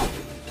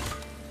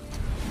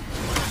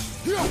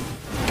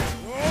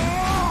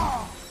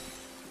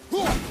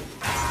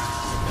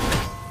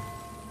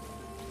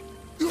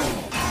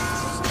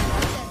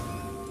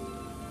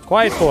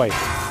 Quiet, boy.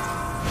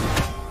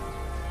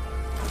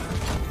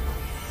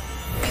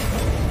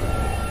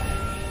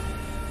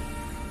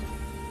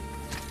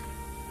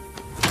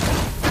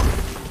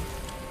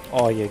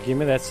 Oh yeah, give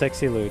me that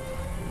sexy loot.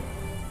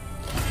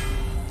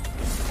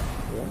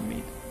 Warm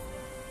meat.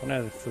 1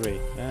 out of 3.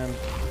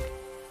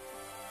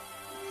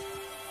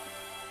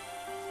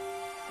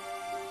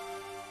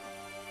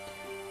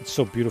 It's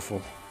so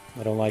beautiful.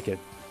 I don't like it.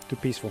 Too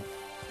peaceful.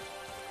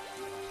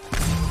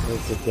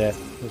 There's the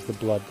death. There's the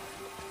blood.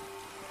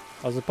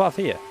 Oh, there's a path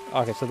here.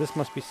 Okay, so this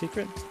must be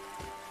secret.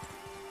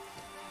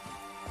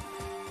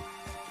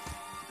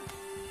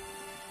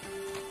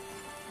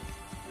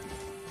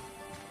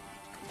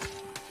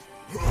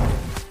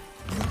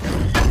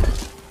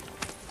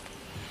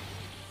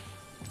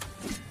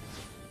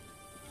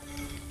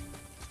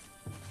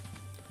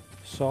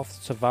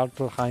 Soft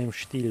Zwartelheim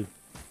Stil.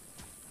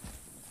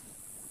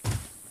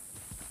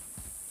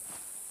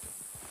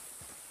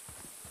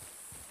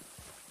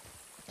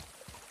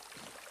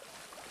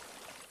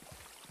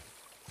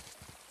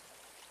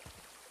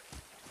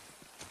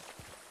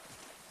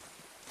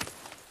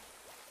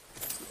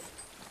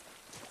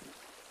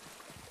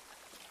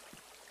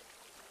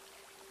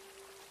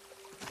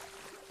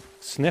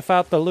 Sniff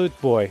out the loot,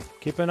 boy.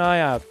 Keep an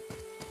eye out.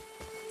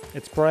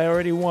 It's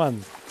priority 1.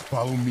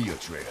 Follow me,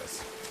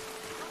 Atreus.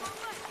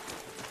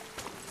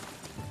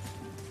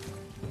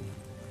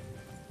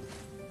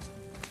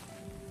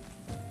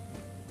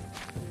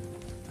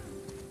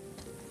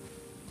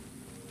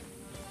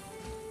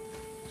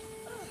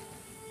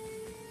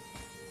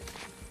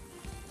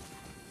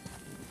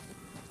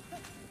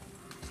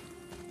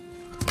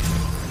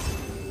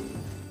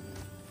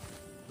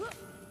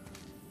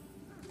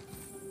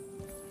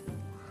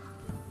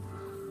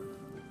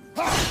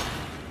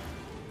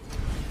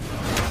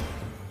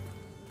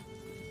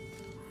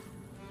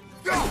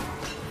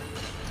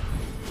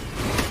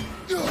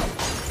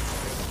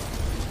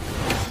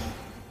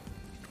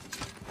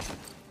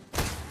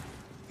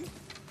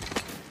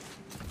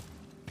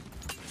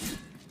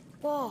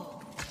 Whoa.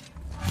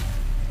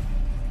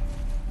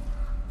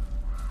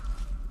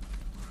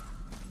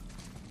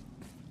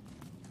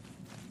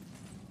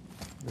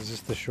 Is this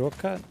the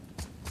shortcut?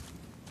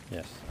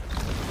 Yes.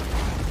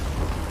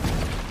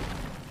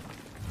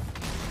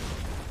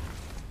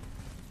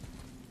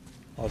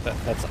 Oh,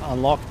 that's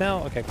unlocked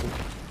now? Okay, cool.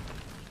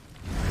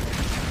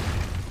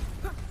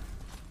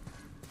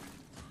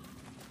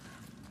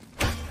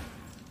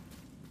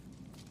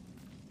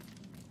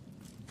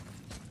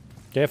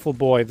 Careful,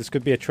 boy. This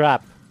could be a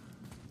trap.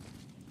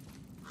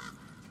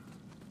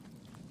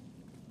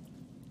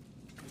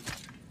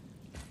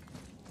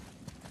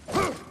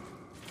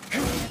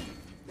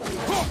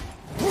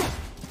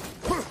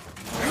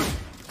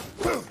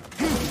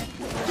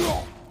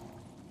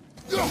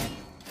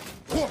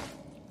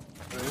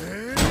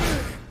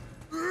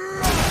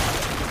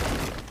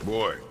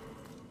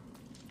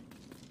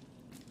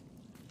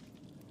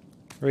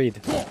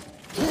 Read.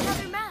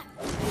 Another map.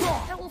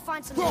 Bet we'll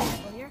find some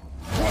info here.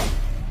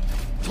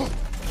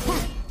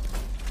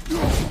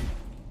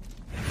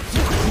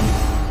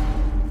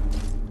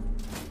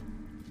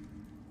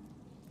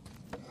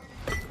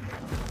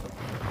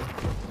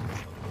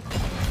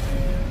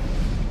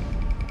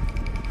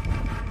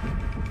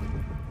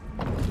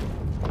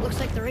 Looks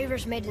like the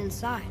Reavers made it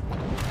inside.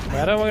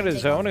 I don't want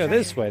to go. I want to go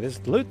this way.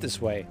 There's loot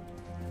this way.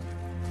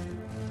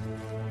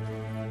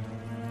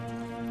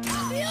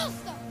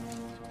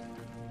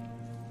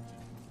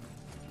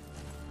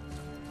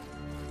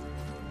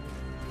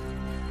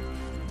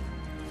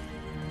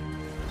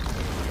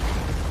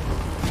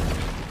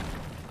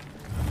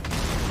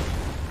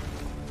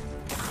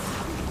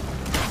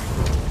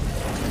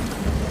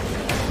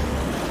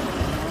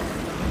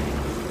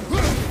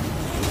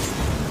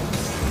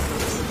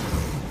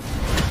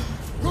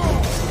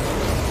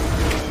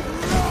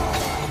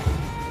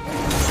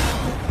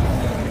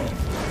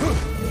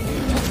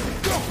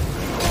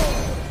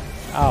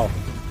 Ow.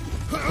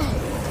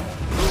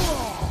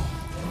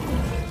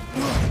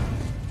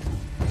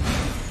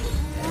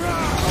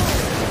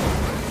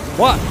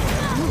 What?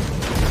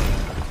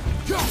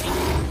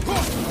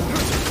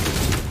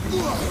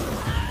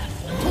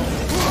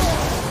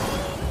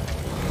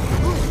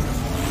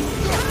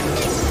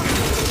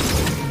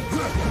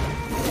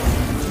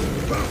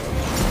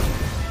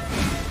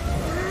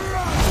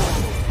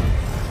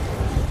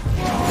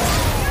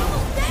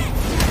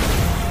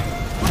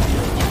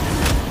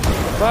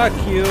 Fuck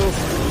you.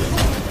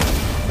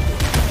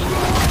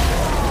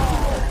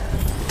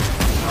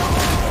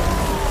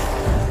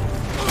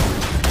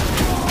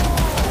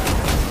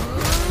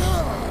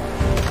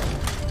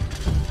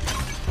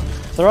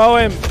 Throw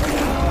him.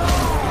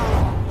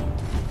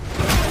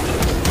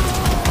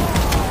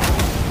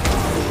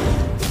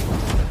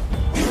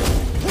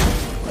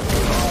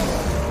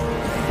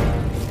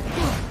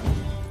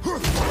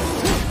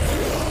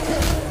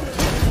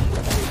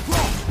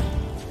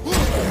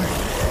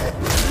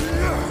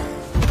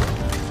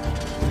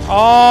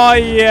 Oh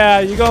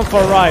yeah, you're going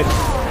for a ride.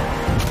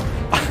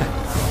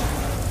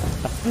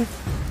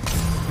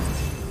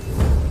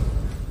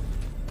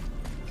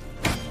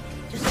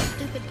 Just some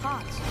stupid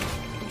pots.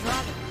 And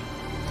drop it.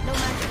 No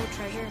magical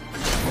treasure.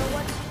 No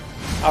what?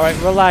 All right,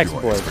 relax,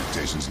 Your boy.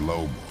 expectations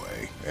low,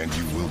 boy, and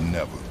you will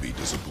never be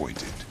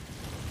disappointed.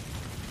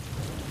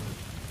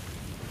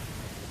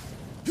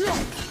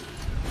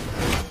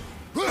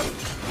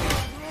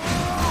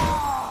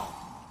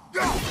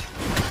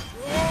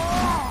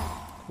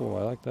 Cool,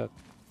 I like that.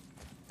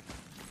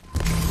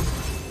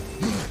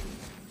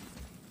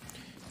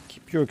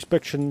 Keep your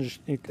expectations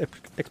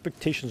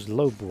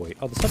low, boy.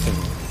 Oh, there's something.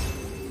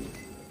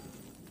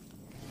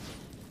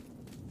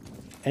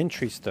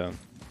 Entry stone.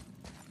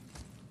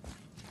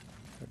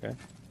 Okay.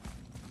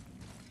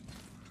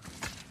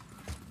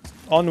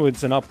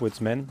 Onwards and upwards,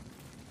 men.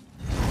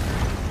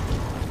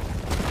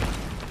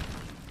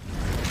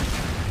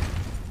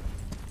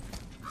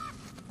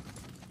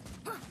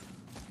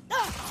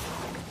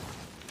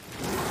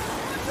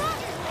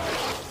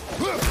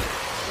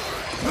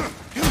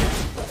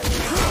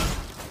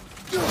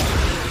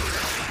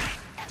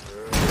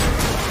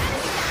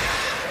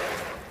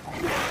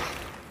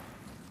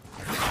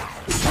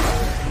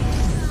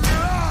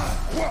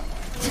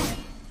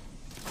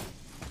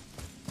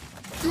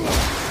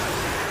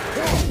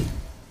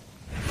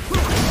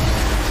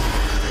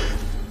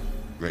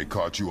 They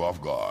caught you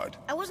off guard.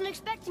 I wasn't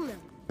expecting them.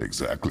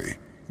 Exactly.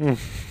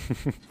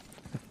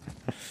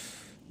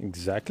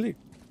 Exactly.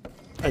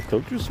 I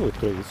told you so,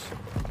 Kratos.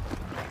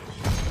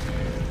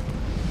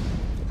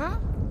 Huh?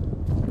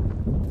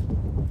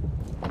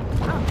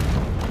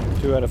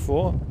 2 out of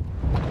 4.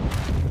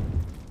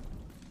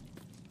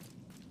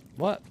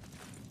 What?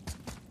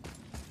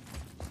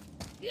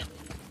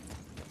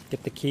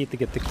 Get the key to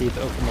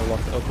open the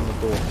lock, to open the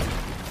door.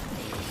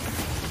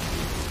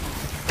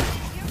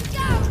 Here we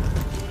go!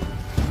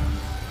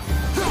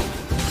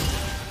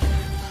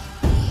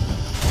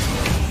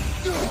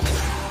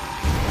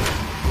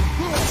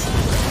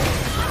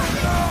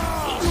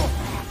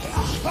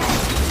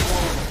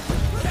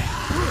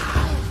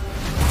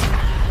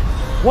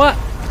 What?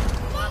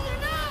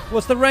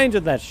 What's the range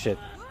of that shit?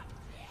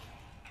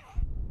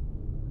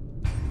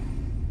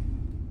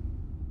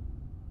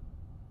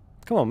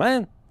 Come on,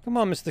 man. Come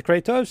on, Mr.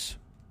 Kratos.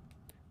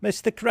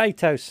 Mr.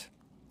 Kratos.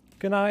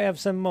 Can I have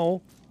some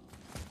more?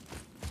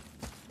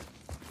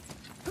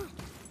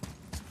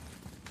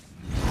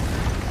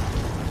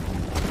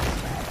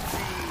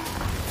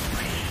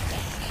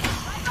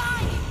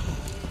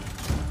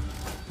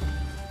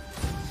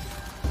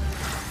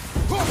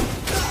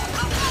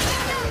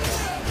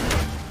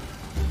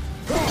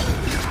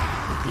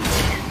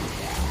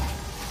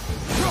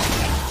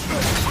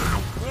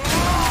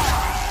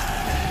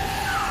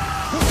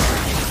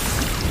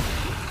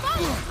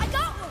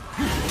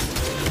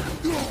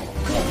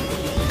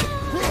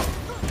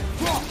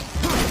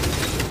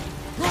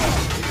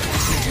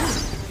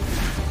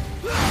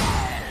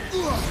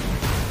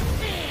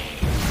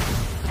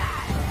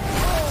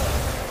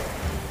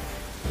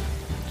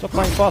 Stop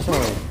playing fast on me.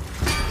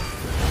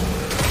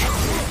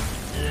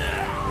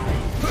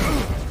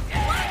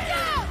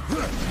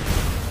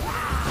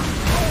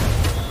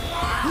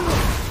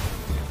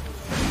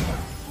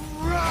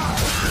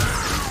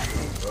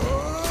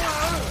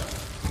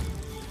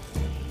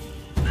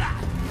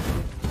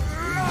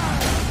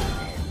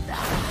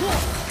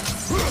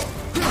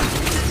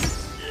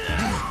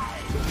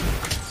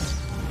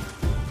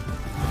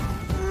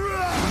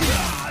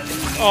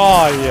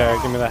 Oh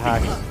yeah, give me the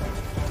hack.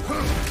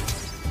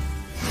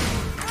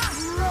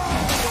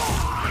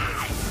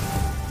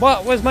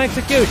 What? Where's my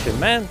execution,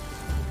 man?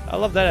 I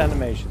love that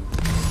animation.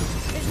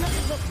 There's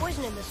nothing but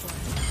poison in this one.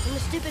 And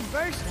the stupid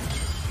bird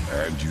stuff.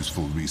 And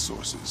useful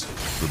resources.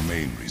 The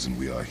main reason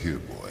we are here,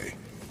 boy.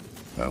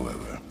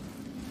 However,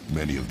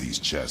 many of these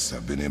chests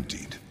have been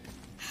emptied.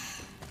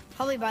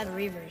 Probably by the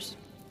Reavers.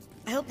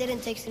 I hope they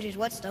didn't take Sindri's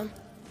whetstone.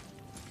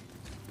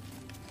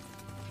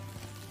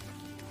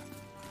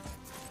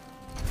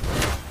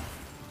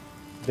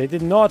 They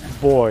did not,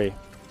 boy.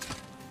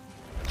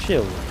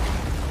 Chill.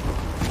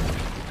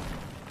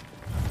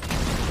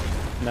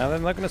 Now they're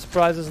not gonna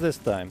surprise us this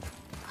time.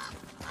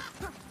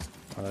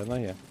 Oh, they're not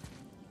here.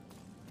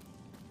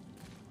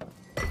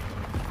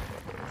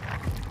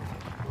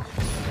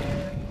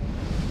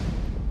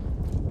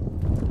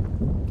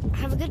 I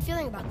have a good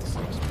feeling about this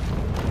next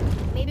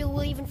one. Maybe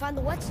we'll even find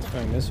the whetstone.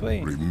 Going this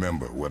way.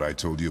 Remember what I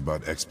told you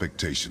about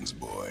expectations,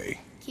 boy.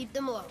 Keep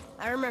them low.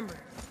 I remember.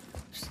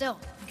 Still,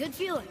 good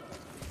feeling.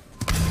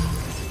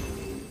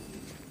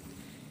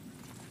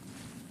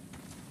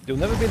 You'll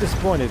never be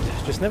disappointed.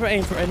 Just never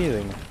aim for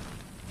anything.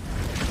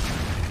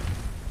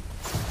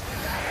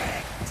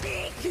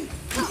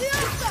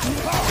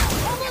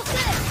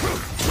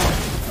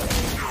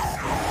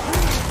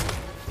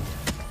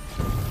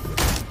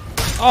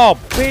 Oh,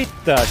 beat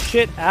the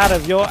shit out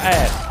of your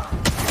ass.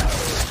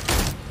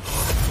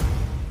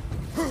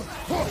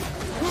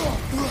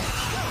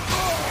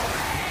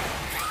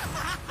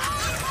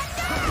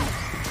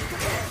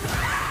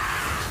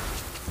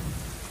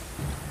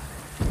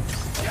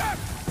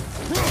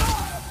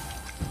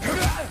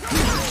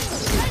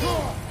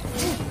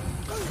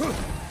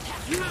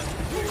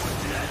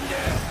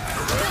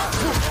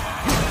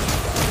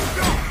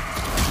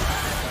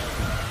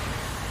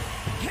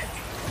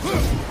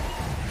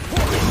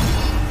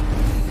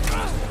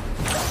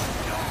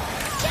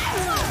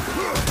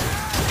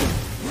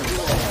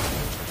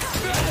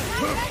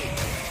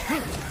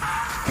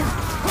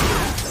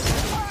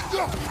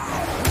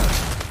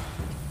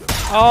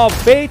 Oh,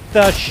 beat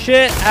the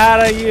shit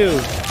out of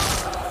you.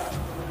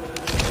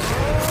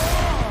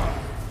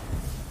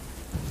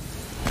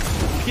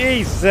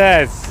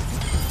 Jesus.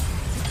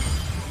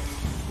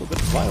 A little bit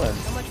violent.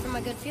 So much for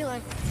my good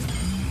feeling.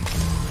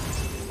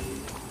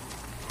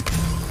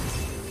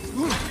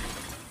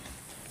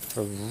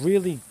 A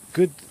really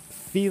good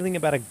feeling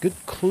about a good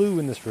clue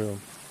in this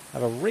room. I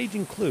have a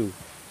raging clue.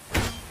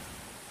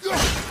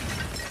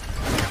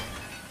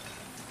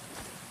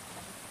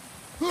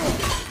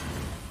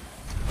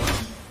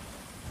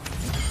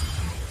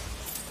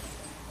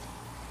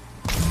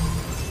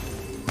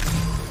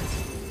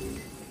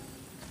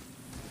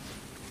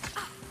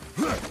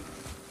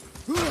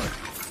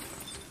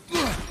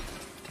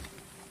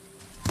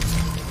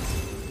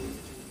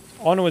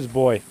 Onwards,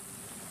 boy.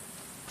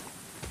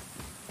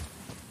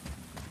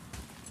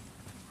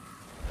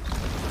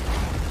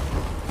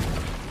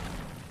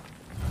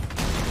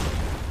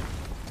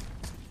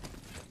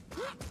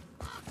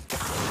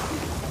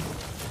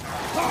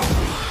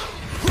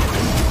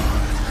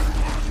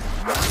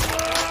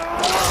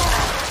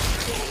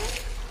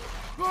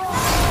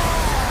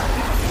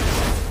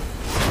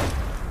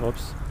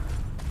 Whoops.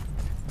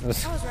 I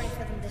was ready for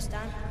them this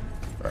time.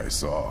 I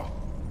saw.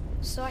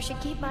 So I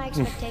should keep my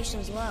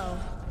expectations low,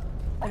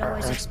 but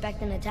always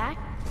expect an attack?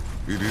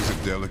 It is a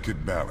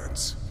delicate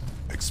balance.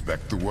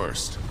 Expect the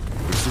worst,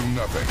 assume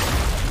nothing,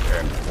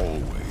 and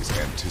always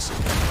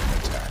anticipate an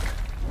attack.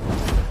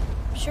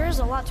 Sure is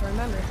a lot to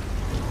remember.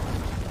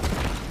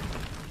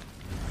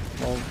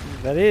 Well,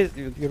 that is...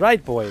 You're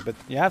right, boy, but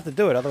you have to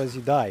do it, otherwise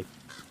you die.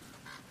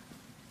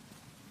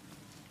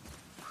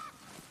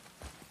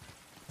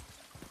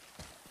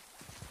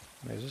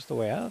 Wait, is this the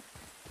way out?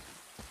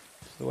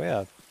 It's the way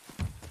out.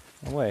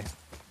 No way.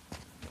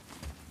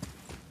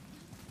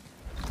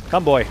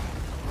 Come, boy.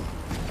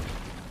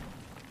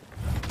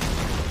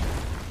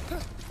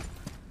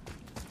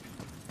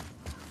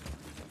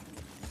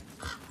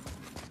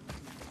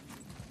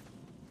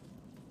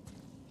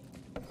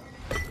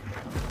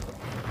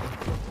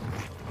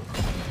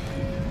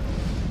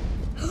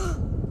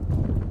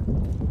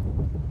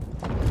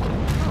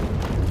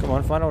 Come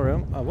on, final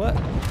room. What?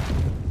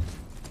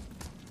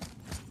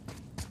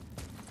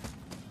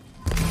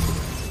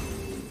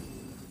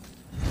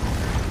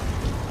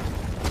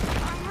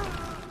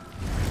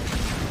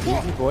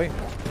 Easy, boy.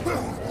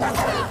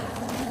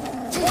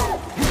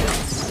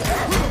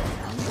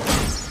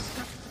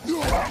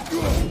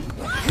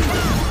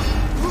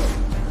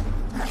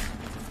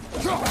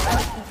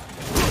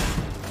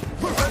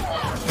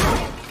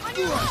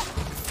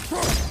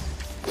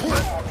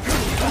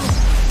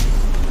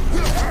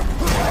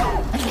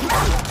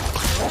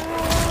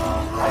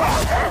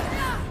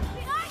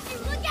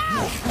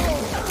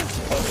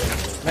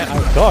 Man, I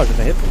was dodged and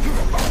they hit me.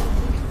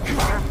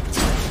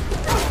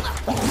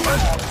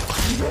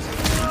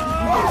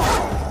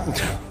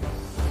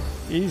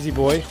 Easy,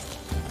 boy.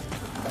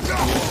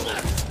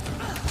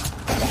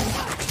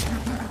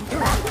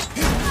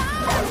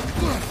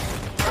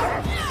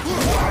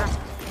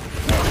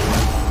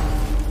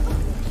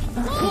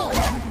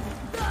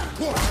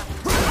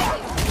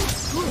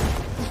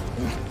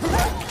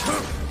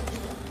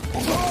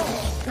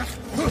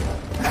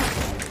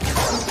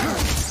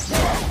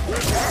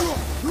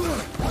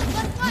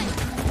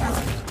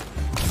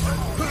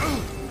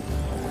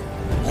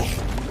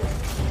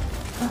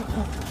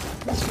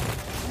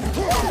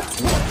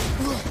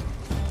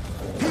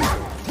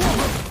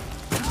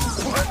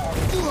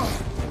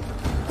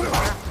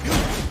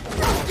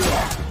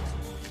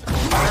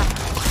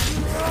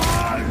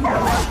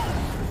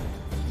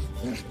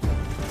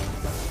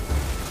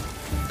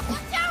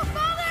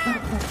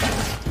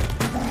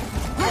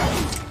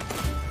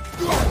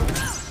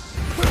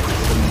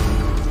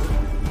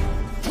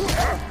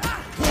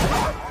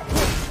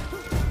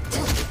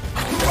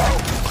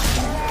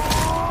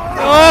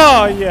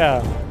 Oh,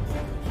 yeah.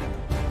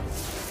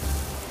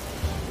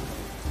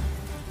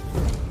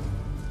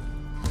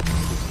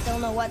 Still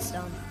no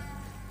whetstone.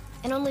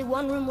 And only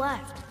one room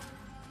left.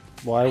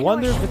 Well, I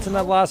wonder if it's in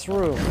that last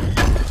room.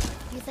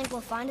 You think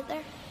we'll find it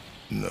there?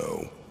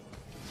 No.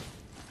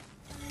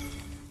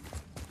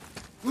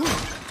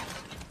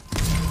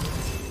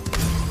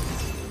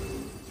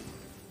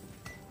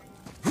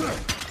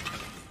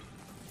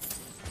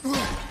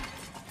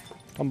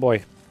 Oh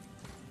boy.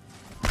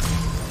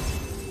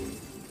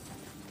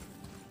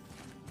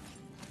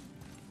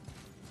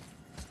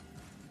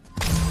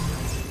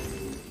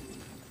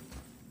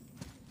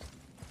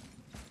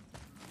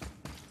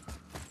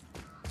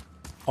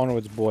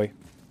 Onwards, boy.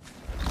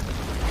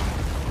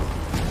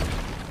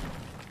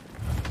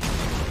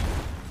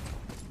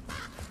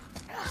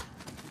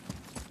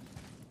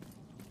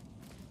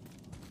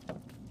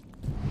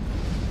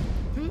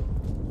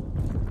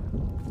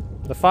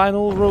 The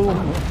final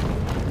room.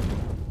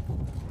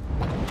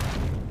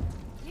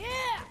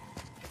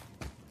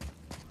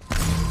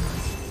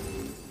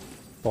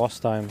 Boss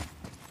time,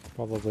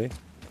 probably.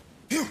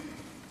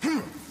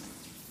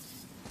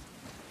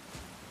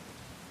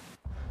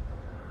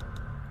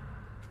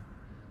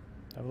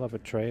 I will have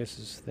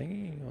Atreus'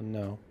 thingy, or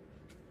no?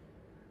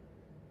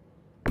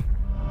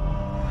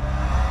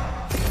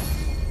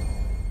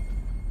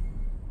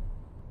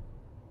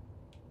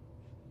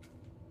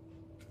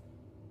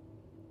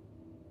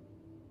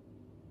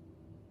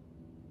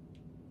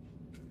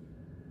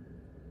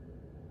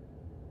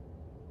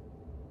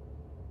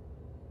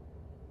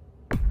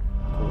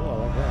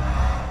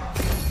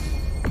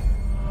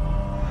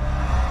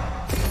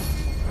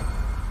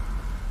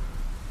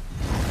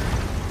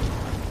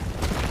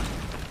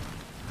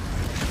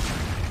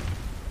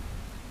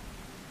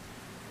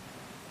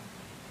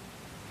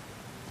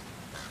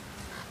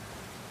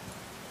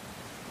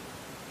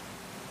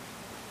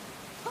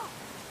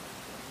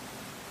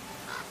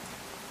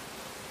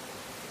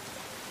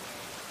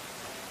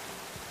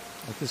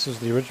 If this was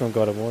the original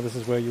God of War, this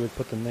is where you would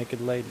put the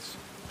naked ladies.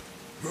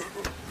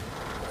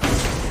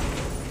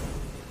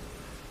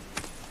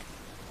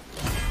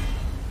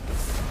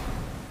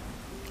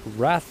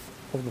 Wrath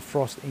of the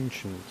Frost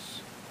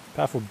Ancients.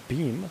 Powerful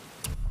beam.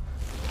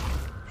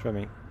 Show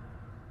me.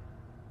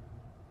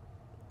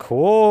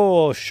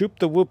 Cool! Shoop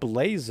the Whoop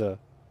laser.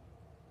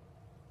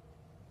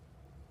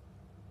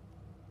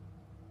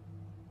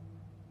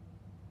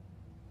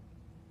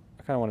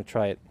 I kinda wanna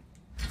try it.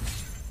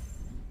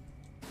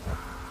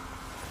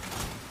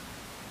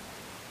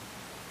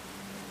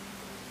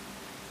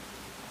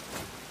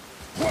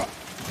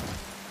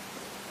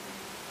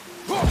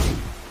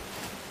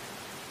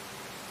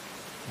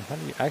 How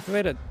do you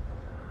activate it?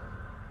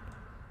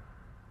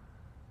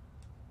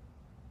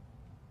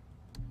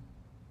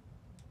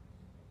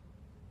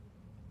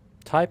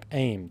 Type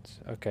aimed.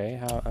 Okay,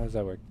 how does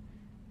that work?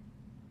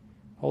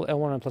 Hold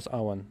L1 and plus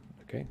R1.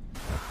 Okay.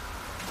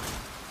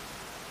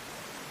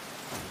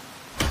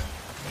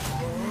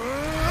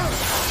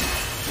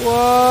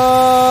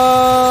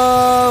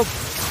 Whoa!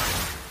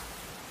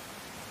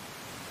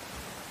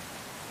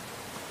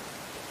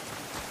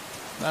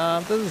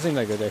 Doesn't seem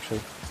that good actually.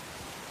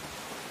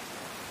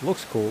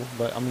 Looks cool,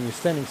 but I mean you're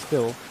standing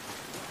still,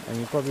 and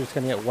you're probably just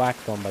gonna get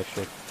whacked on by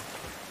shit.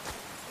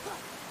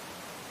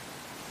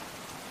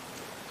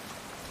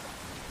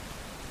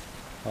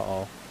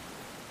 Uh-oh.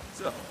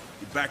 So,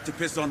 you back to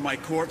piss on my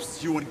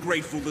corpse, you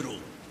ungrateful little...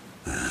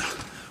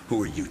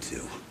 who are you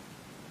two?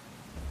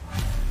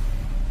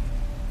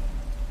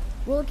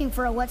 We're looking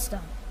for a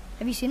whetstone.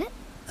 Have you seen it?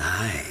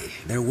 Aye,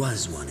 there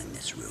was one in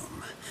this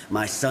room.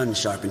 My son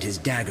sharpened his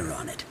dagger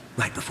on it,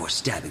 right before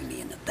stabbing me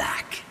in the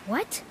back.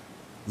 What?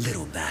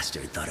 Little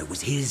bastard thought it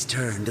was his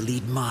turn to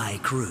lead my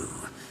crew.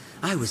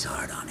 I was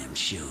hard on him,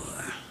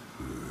 sure.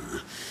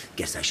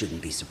 Guess I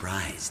shouldn't be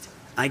surprised.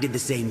 I did the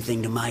same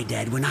thing to my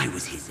dad when I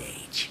was his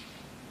age.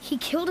 He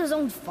killed his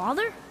own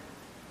father?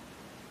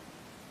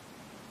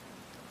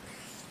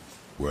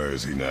 Where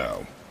is he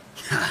now?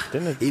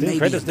 He may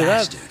be a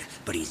bastard,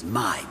 but he's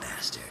my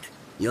bastard.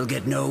 You'll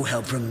get no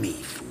help from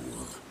me,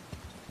 fool.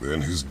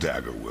 Then his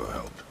dagger will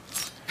help.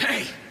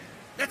 Hey!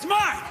 That's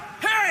mine!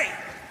 Hey!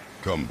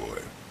 Come, boy.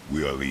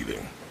 We are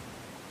leaving.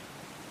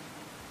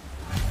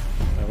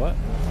 What?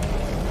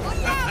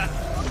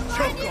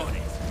 Choke on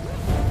it!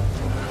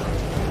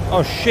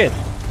 Oh shit!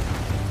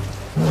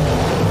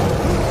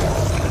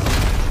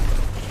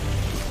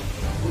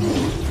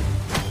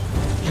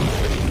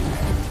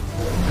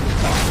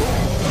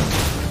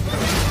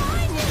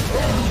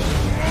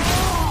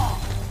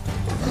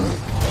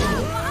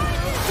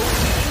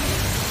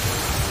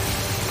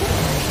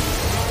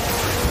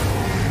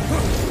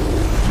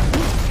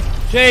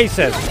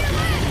 Jesus!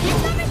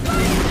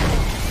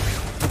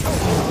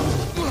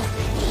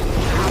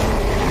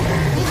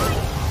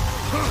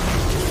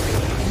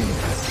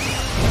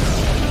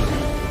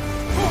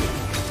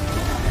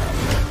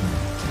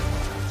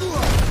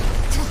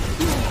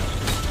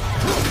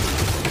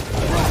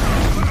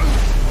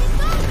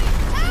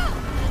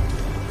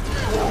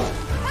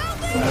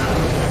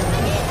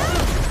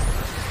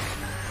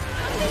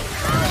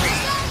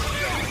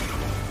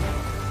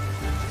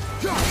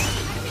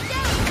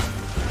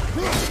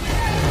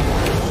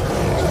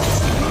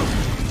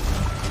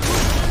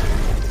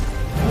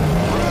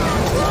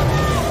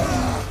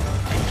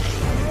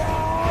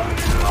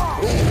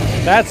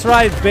 That's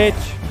right, bitch.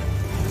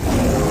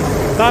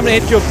 Time to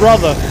hit your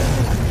brother.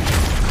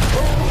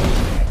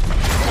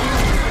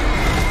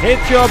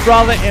 Hit your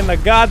brother in the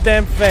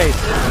goddamn face.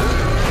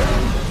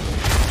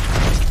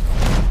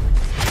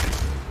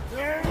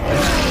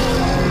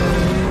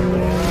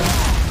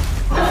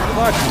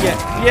 Fuck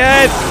yeah.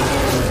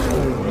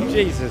 Yes!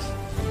 Jesus.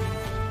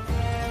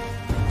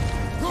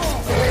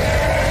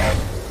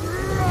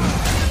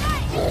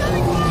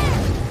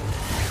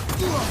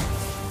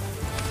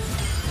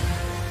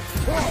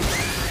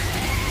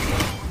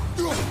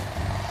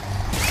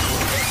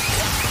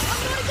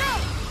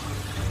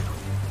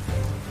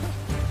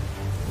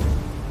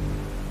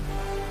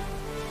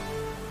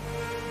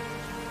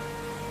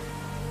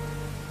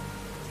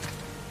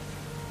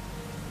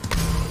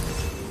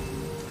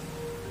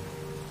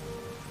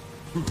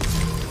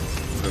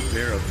 For a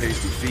pair of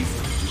pasty feet,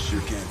 you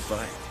sure can't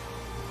fight.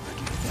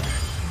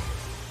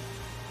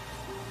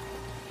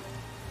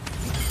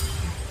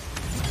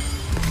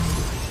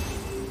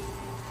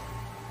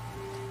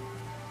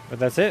 But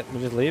that's it?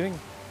 We're just leaving?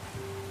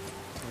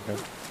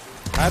 Okay.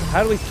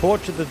 How do we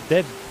torture the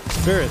dead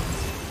spirit?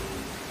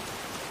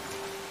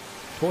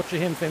 Torture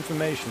him for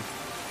information.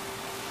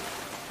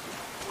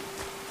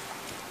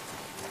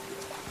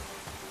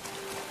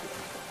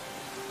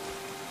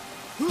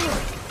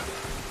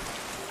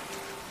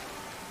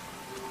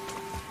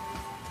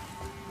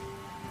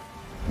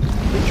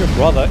 Your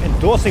brother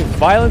endorsing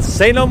violence,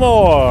 say no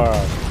more.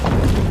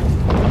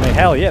 I mean,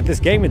 hell yeah, this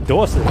game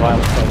endorses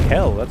violence like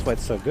hell. That's why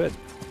it's so good.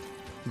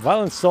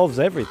 Violence solves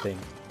everything.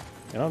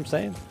 You know what I'm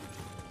saying?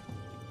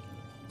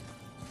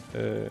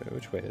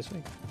 Which way? This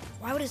way?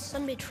 Why would his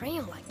son betray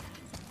him like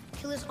that?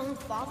 Kill his own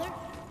father?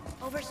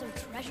 Over some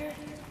treasure?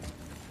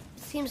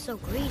 It seems so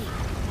greedy.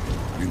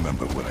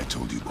 Remember what I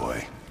told you,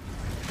 boy.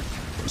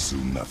 Pursue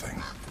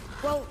nothing.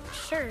 Well,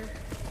 sure.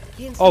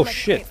 He didn't seem Oh like a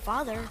shit. great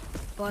father,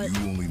 but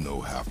You only know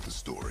half the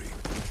story.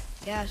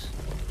 yes.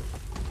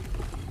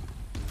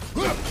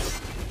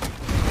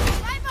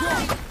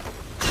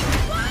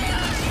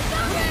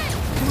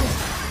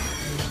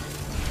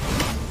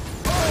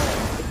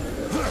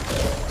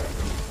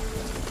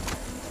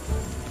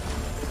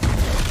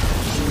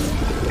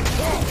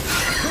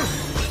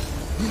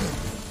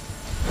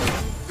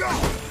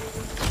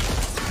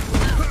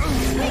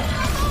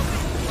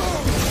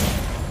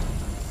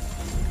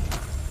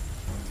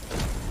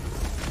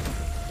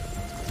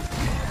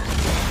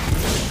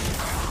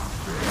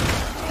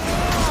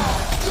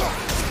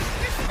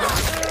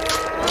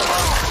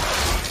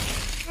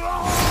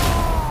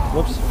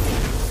 Whoops.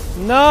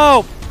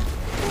 No!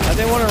 I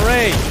didn't want to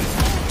rage.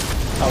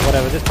 Oh,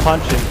 whatever. Just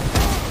punch him.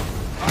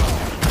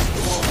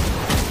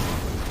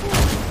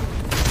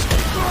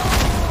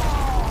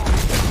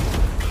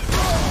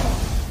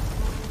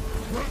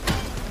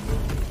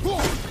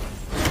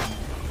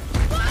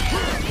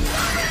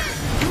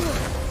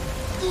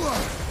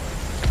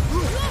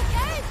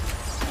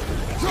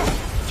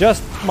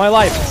 Just my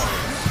life.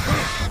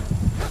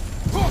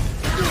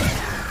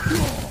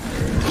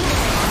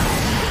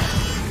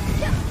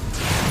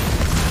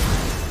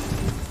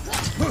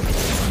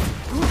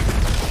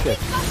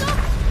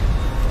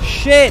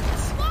 Shit!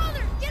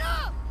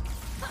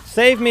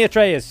 Save me,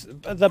 Atreus!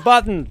 The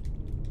button!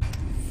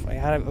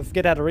 I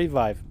forget how to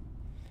revive.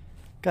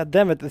 God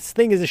damn it, this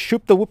thing is a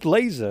shoop the whoop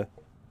laser.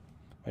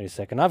 Wait a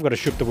second, I've got a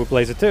shoop the whoop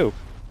laser too.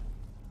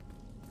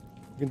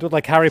 You can do it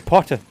like Harry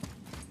Potter.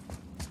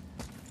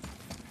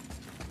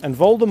 And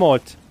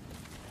Voldemort.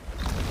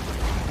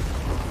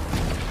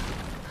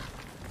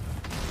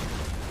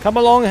 Come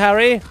along,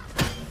 Harry.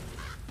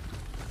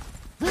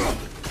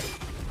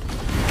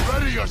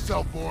 Ready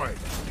yourself, boy.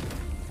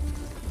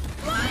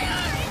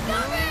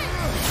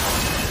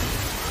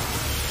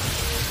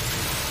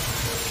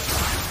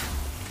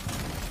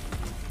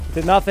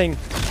 Did nothing.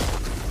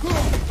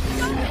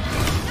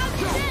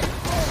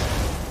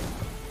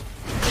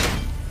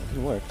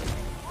 Didn't work.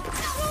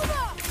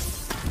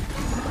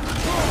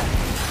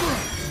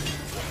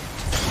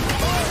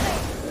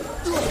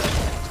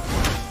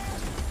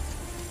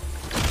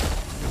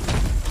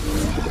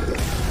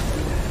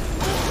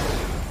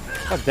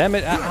 God damn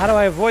it, how do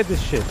I avoid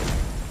this shit?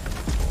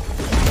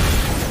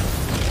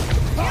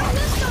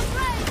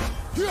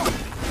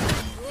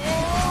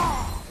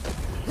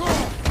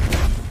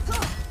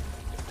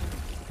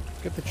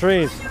 Get the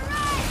trees.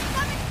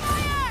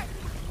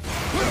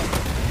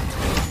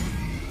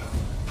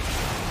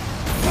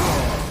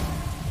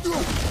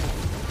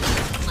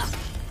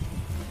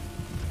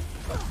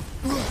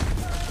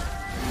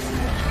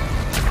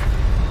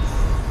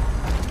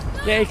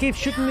 Yeah, he keeps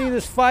shooting me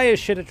this fire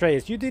shit,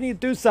 Atreus. You do need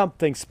to do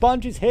something.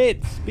 Sponge his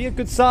hits. Be a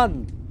good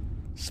son.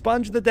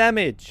 Sponge the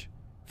damage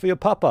for your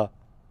papa.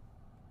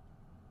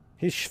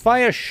 His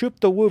fire shoop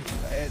the whoop.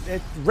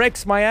 It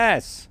wrecks my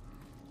ass.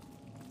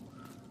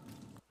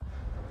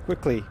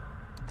 Quickly.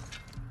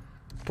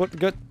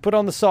 Put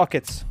on the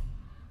sockets.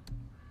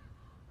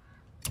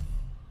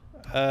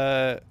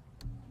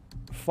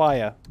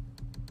 Fire.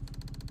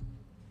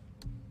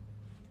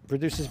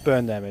 Reduces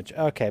burn damage.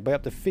 Okay, by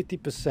up to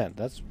 50%.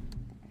 That's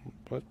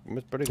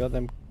pretty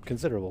goddamn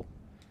considerable.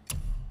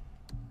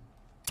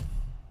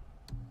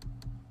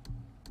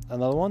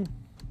 Another one?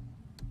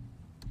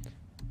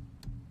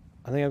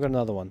 I think I've got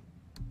another one.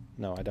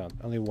 No, I don't.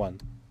 Only one.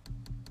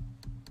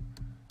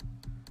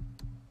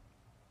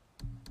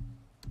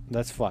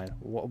 That's fine.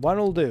 One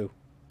will do.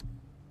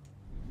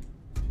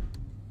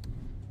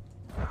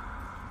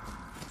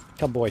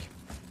 Come, boy.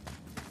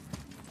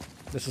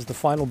 This is the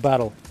final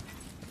battle.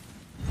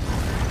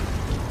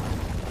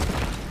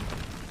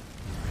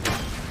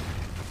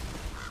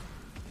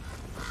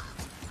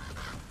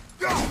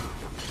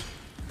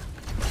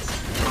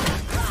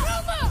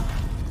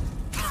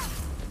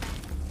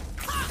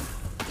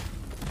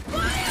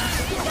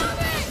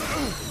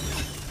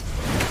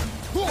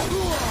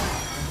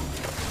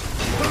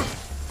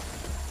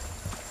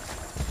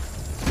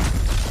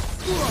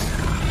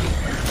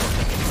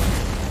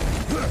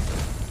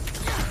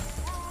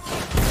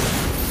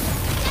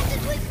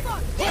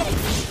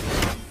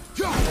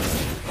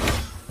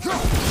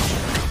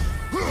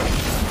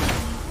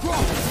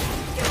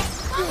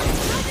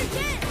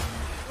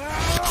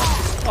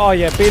 Oh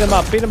yeah, beat him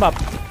up, beat him up.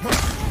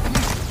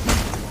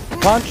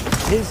 Punch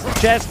his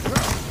chest,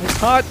 his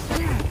heart.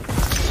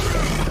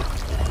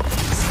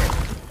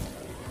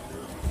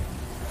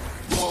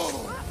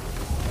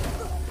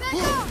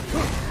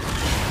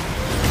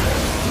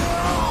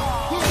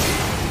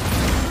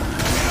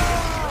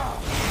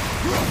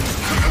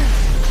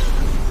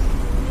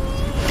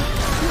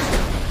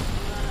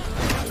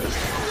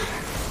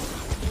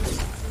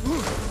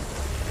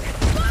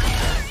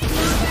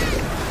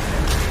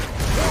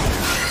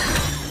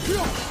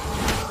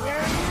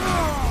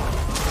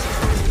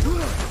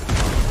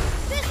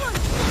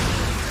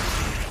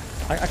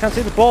 I can't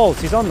see the balls,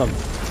 he's on them.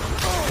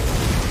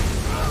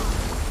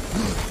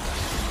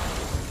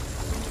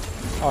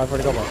 Oh, I've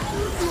already got one.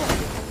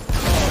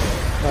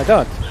 No, I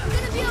don't.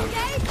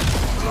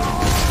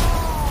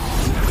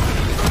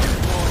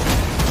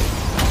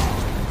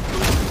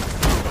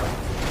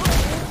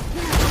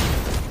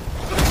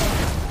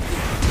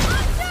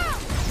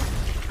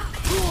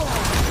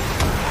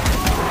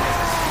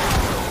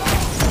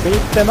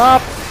 Beat them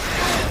up!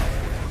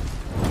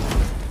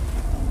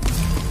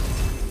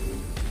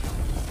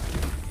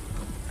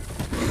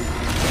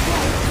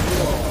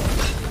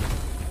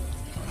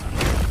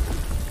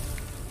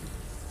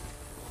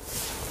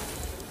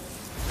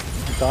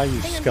 Die,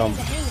 you scum.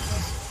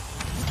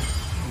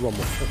 You are more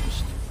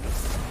focused.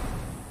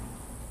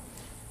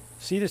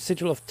 See the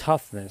sigil of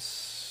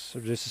toughness.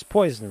 Reduces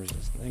poison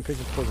resistance.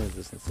 Increases poison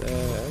resistance.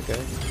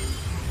 Okay.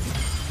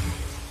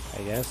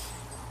 I guess.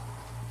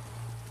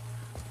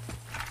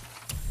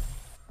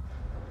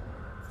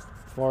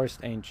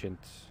 Forest Ancient.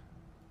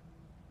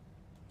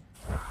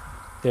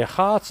 Their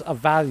hearts are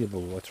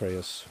valuable,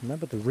 Atreus.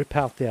 Remember to rip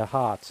out their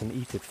hearts and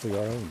eat it for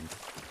your own.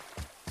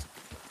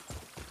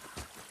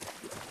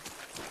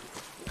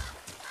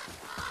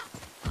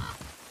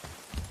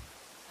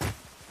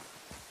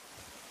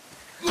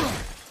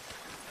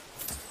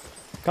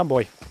 Come,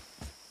 boy.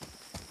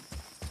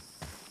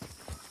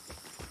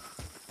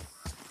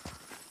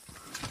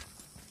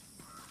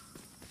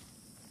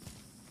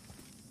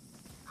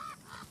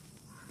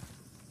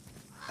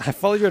 I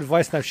follow your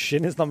advice now.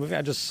 Shin is not moving.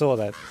 I just saw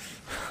that.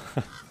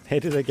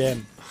 Hit it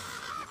again.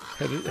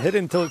 Hit it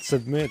until it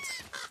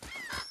submits.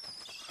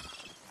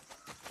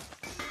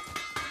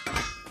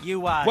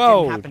 You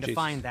Whoa, didn't happen to Jesus.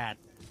 find that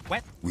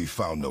wet? We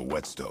found no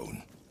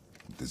whetstone.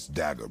 This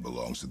dagger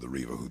belongs to the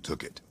reaver who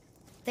took it.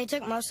 They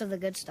took most of the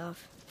good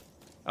stuff.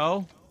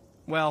 Oh?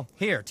 Well,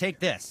 here, take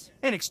this.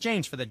 In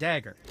exchange for the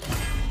dagger.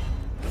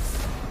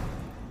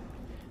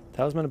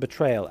 Talisman of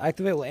Betrayal.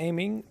 Activate while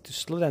aiming to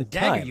slow down The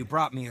dagger time. you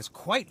brought me is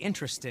quite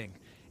interesting.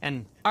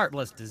 An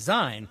artless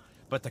design,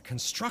 but the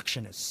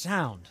construction is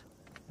sound.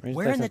 Range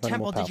Where in the attacks are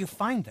more temple did you powerful.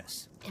 find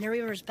this? In a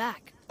reaver's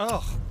back.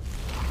 Oh.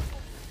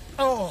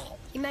 Oh.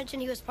 He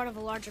mentioned he was part of a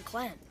larger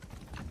clan.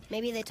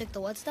 Maybe they took the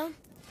whetstone?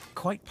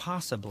 Quite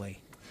possibly.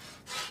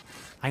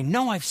 I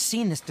know I've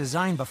seen this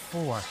design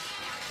before.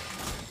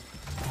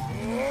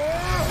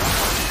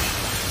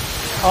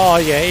 Oh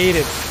yeah, eat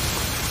it.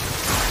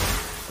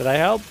 Did I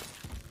help?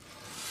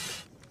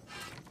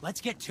 Let's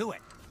get to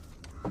it.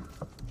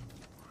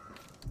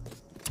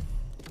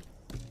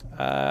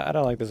 I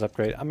don't like this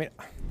upgrade. I mean,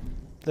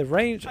 the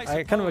range,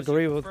 I kind of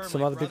agree with what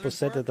some other people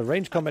said that the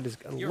range combat is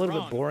a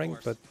little bit boring,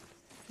 but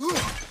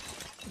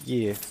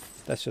yeah,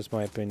 that's just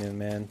my opinion,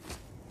 man.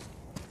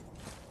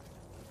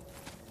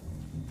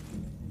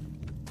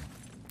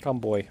 Come,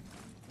 boy.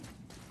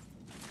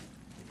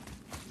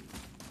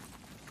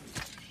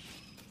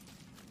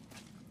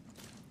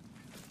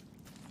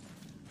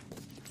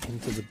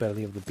 into the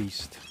belly of the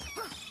beast.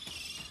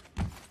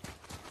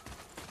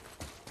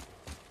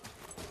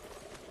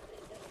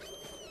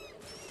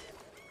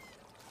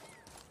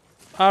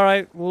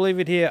 Alright, we'll leave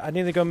it here. I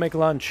need to go make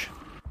lunch.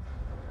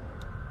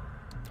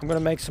 I'm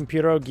gonna make some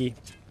pierogi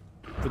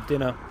for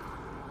dinner.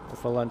 Or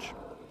for lunch.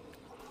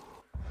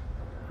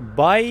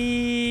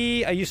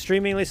 Bye! Are you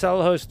streaming, Lisa?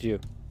 I'll host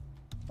you.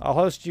 I'll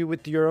host you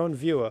with your own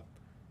viewer.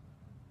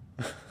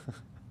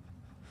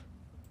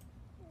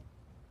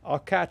 I'll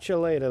catch you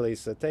later,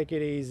 Lisa. Take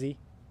it easy.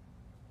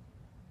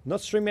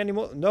 Not streaming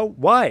anymore? No,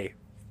 why?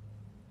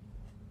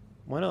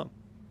 Why not?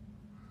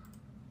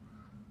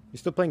 You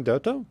still playing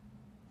Dota?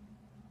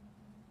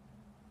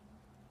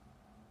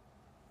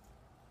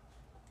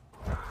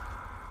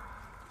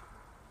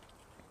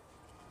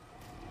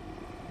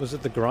 Was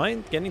it the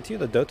grind getting to you?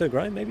 The Dota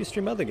grind? Maybe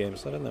stream other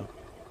games. I don't know.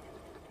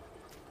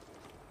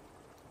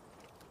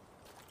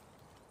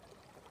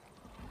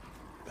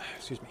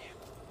 Excuse me.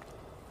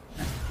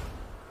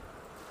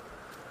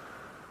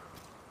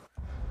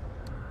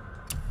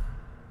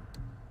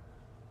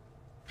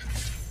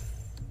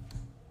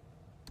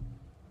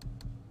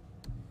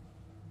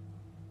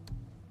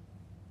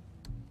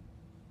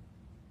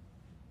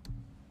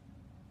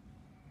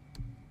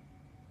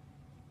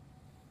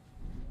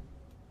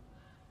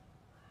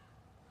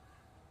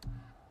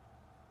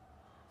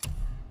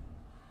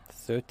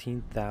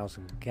 $13,000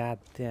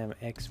 goddamn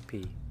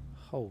XP.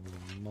 Holy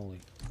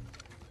moly.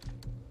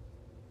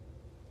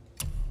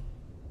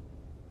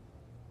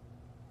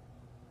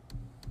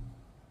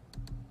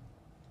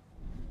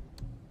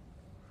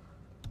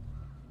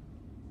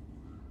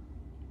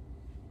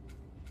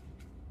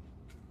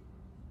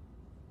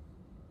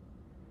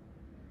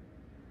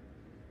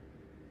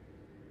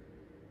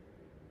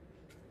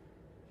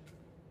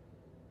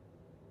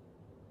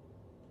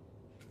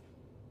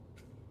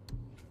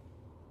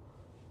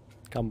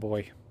 Come,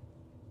 boy.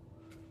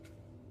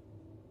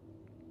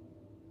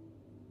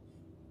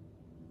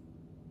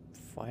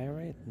 Fire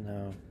rate?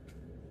 No.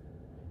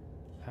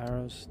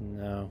 Arrows?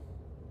 No.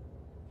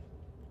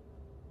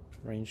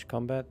 Range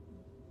combat?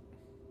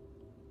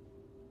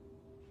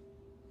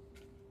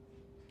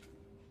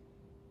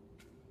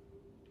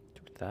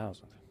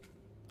 $2,000.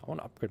 I want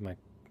to upgrade my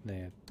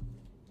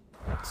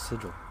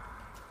sigil.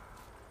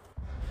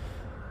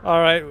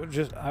 Alright,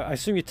 just I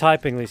assume you're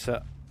typing,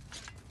 Lisa.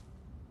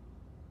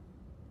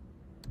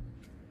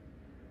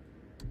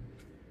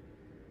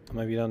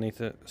 Maybe you don't need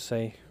to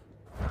say.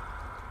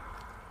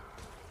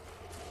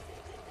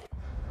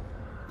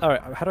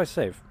 Alright, how do I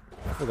save?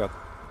 I forgot.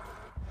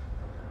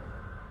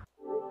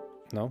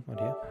 No, not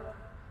here.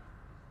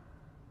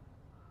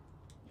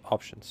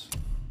 Options.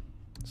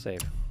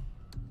 Save.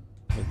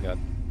 Good God.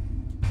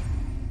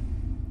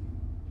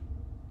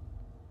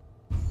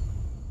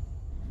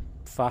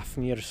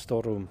 Fafnir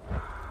storeroom.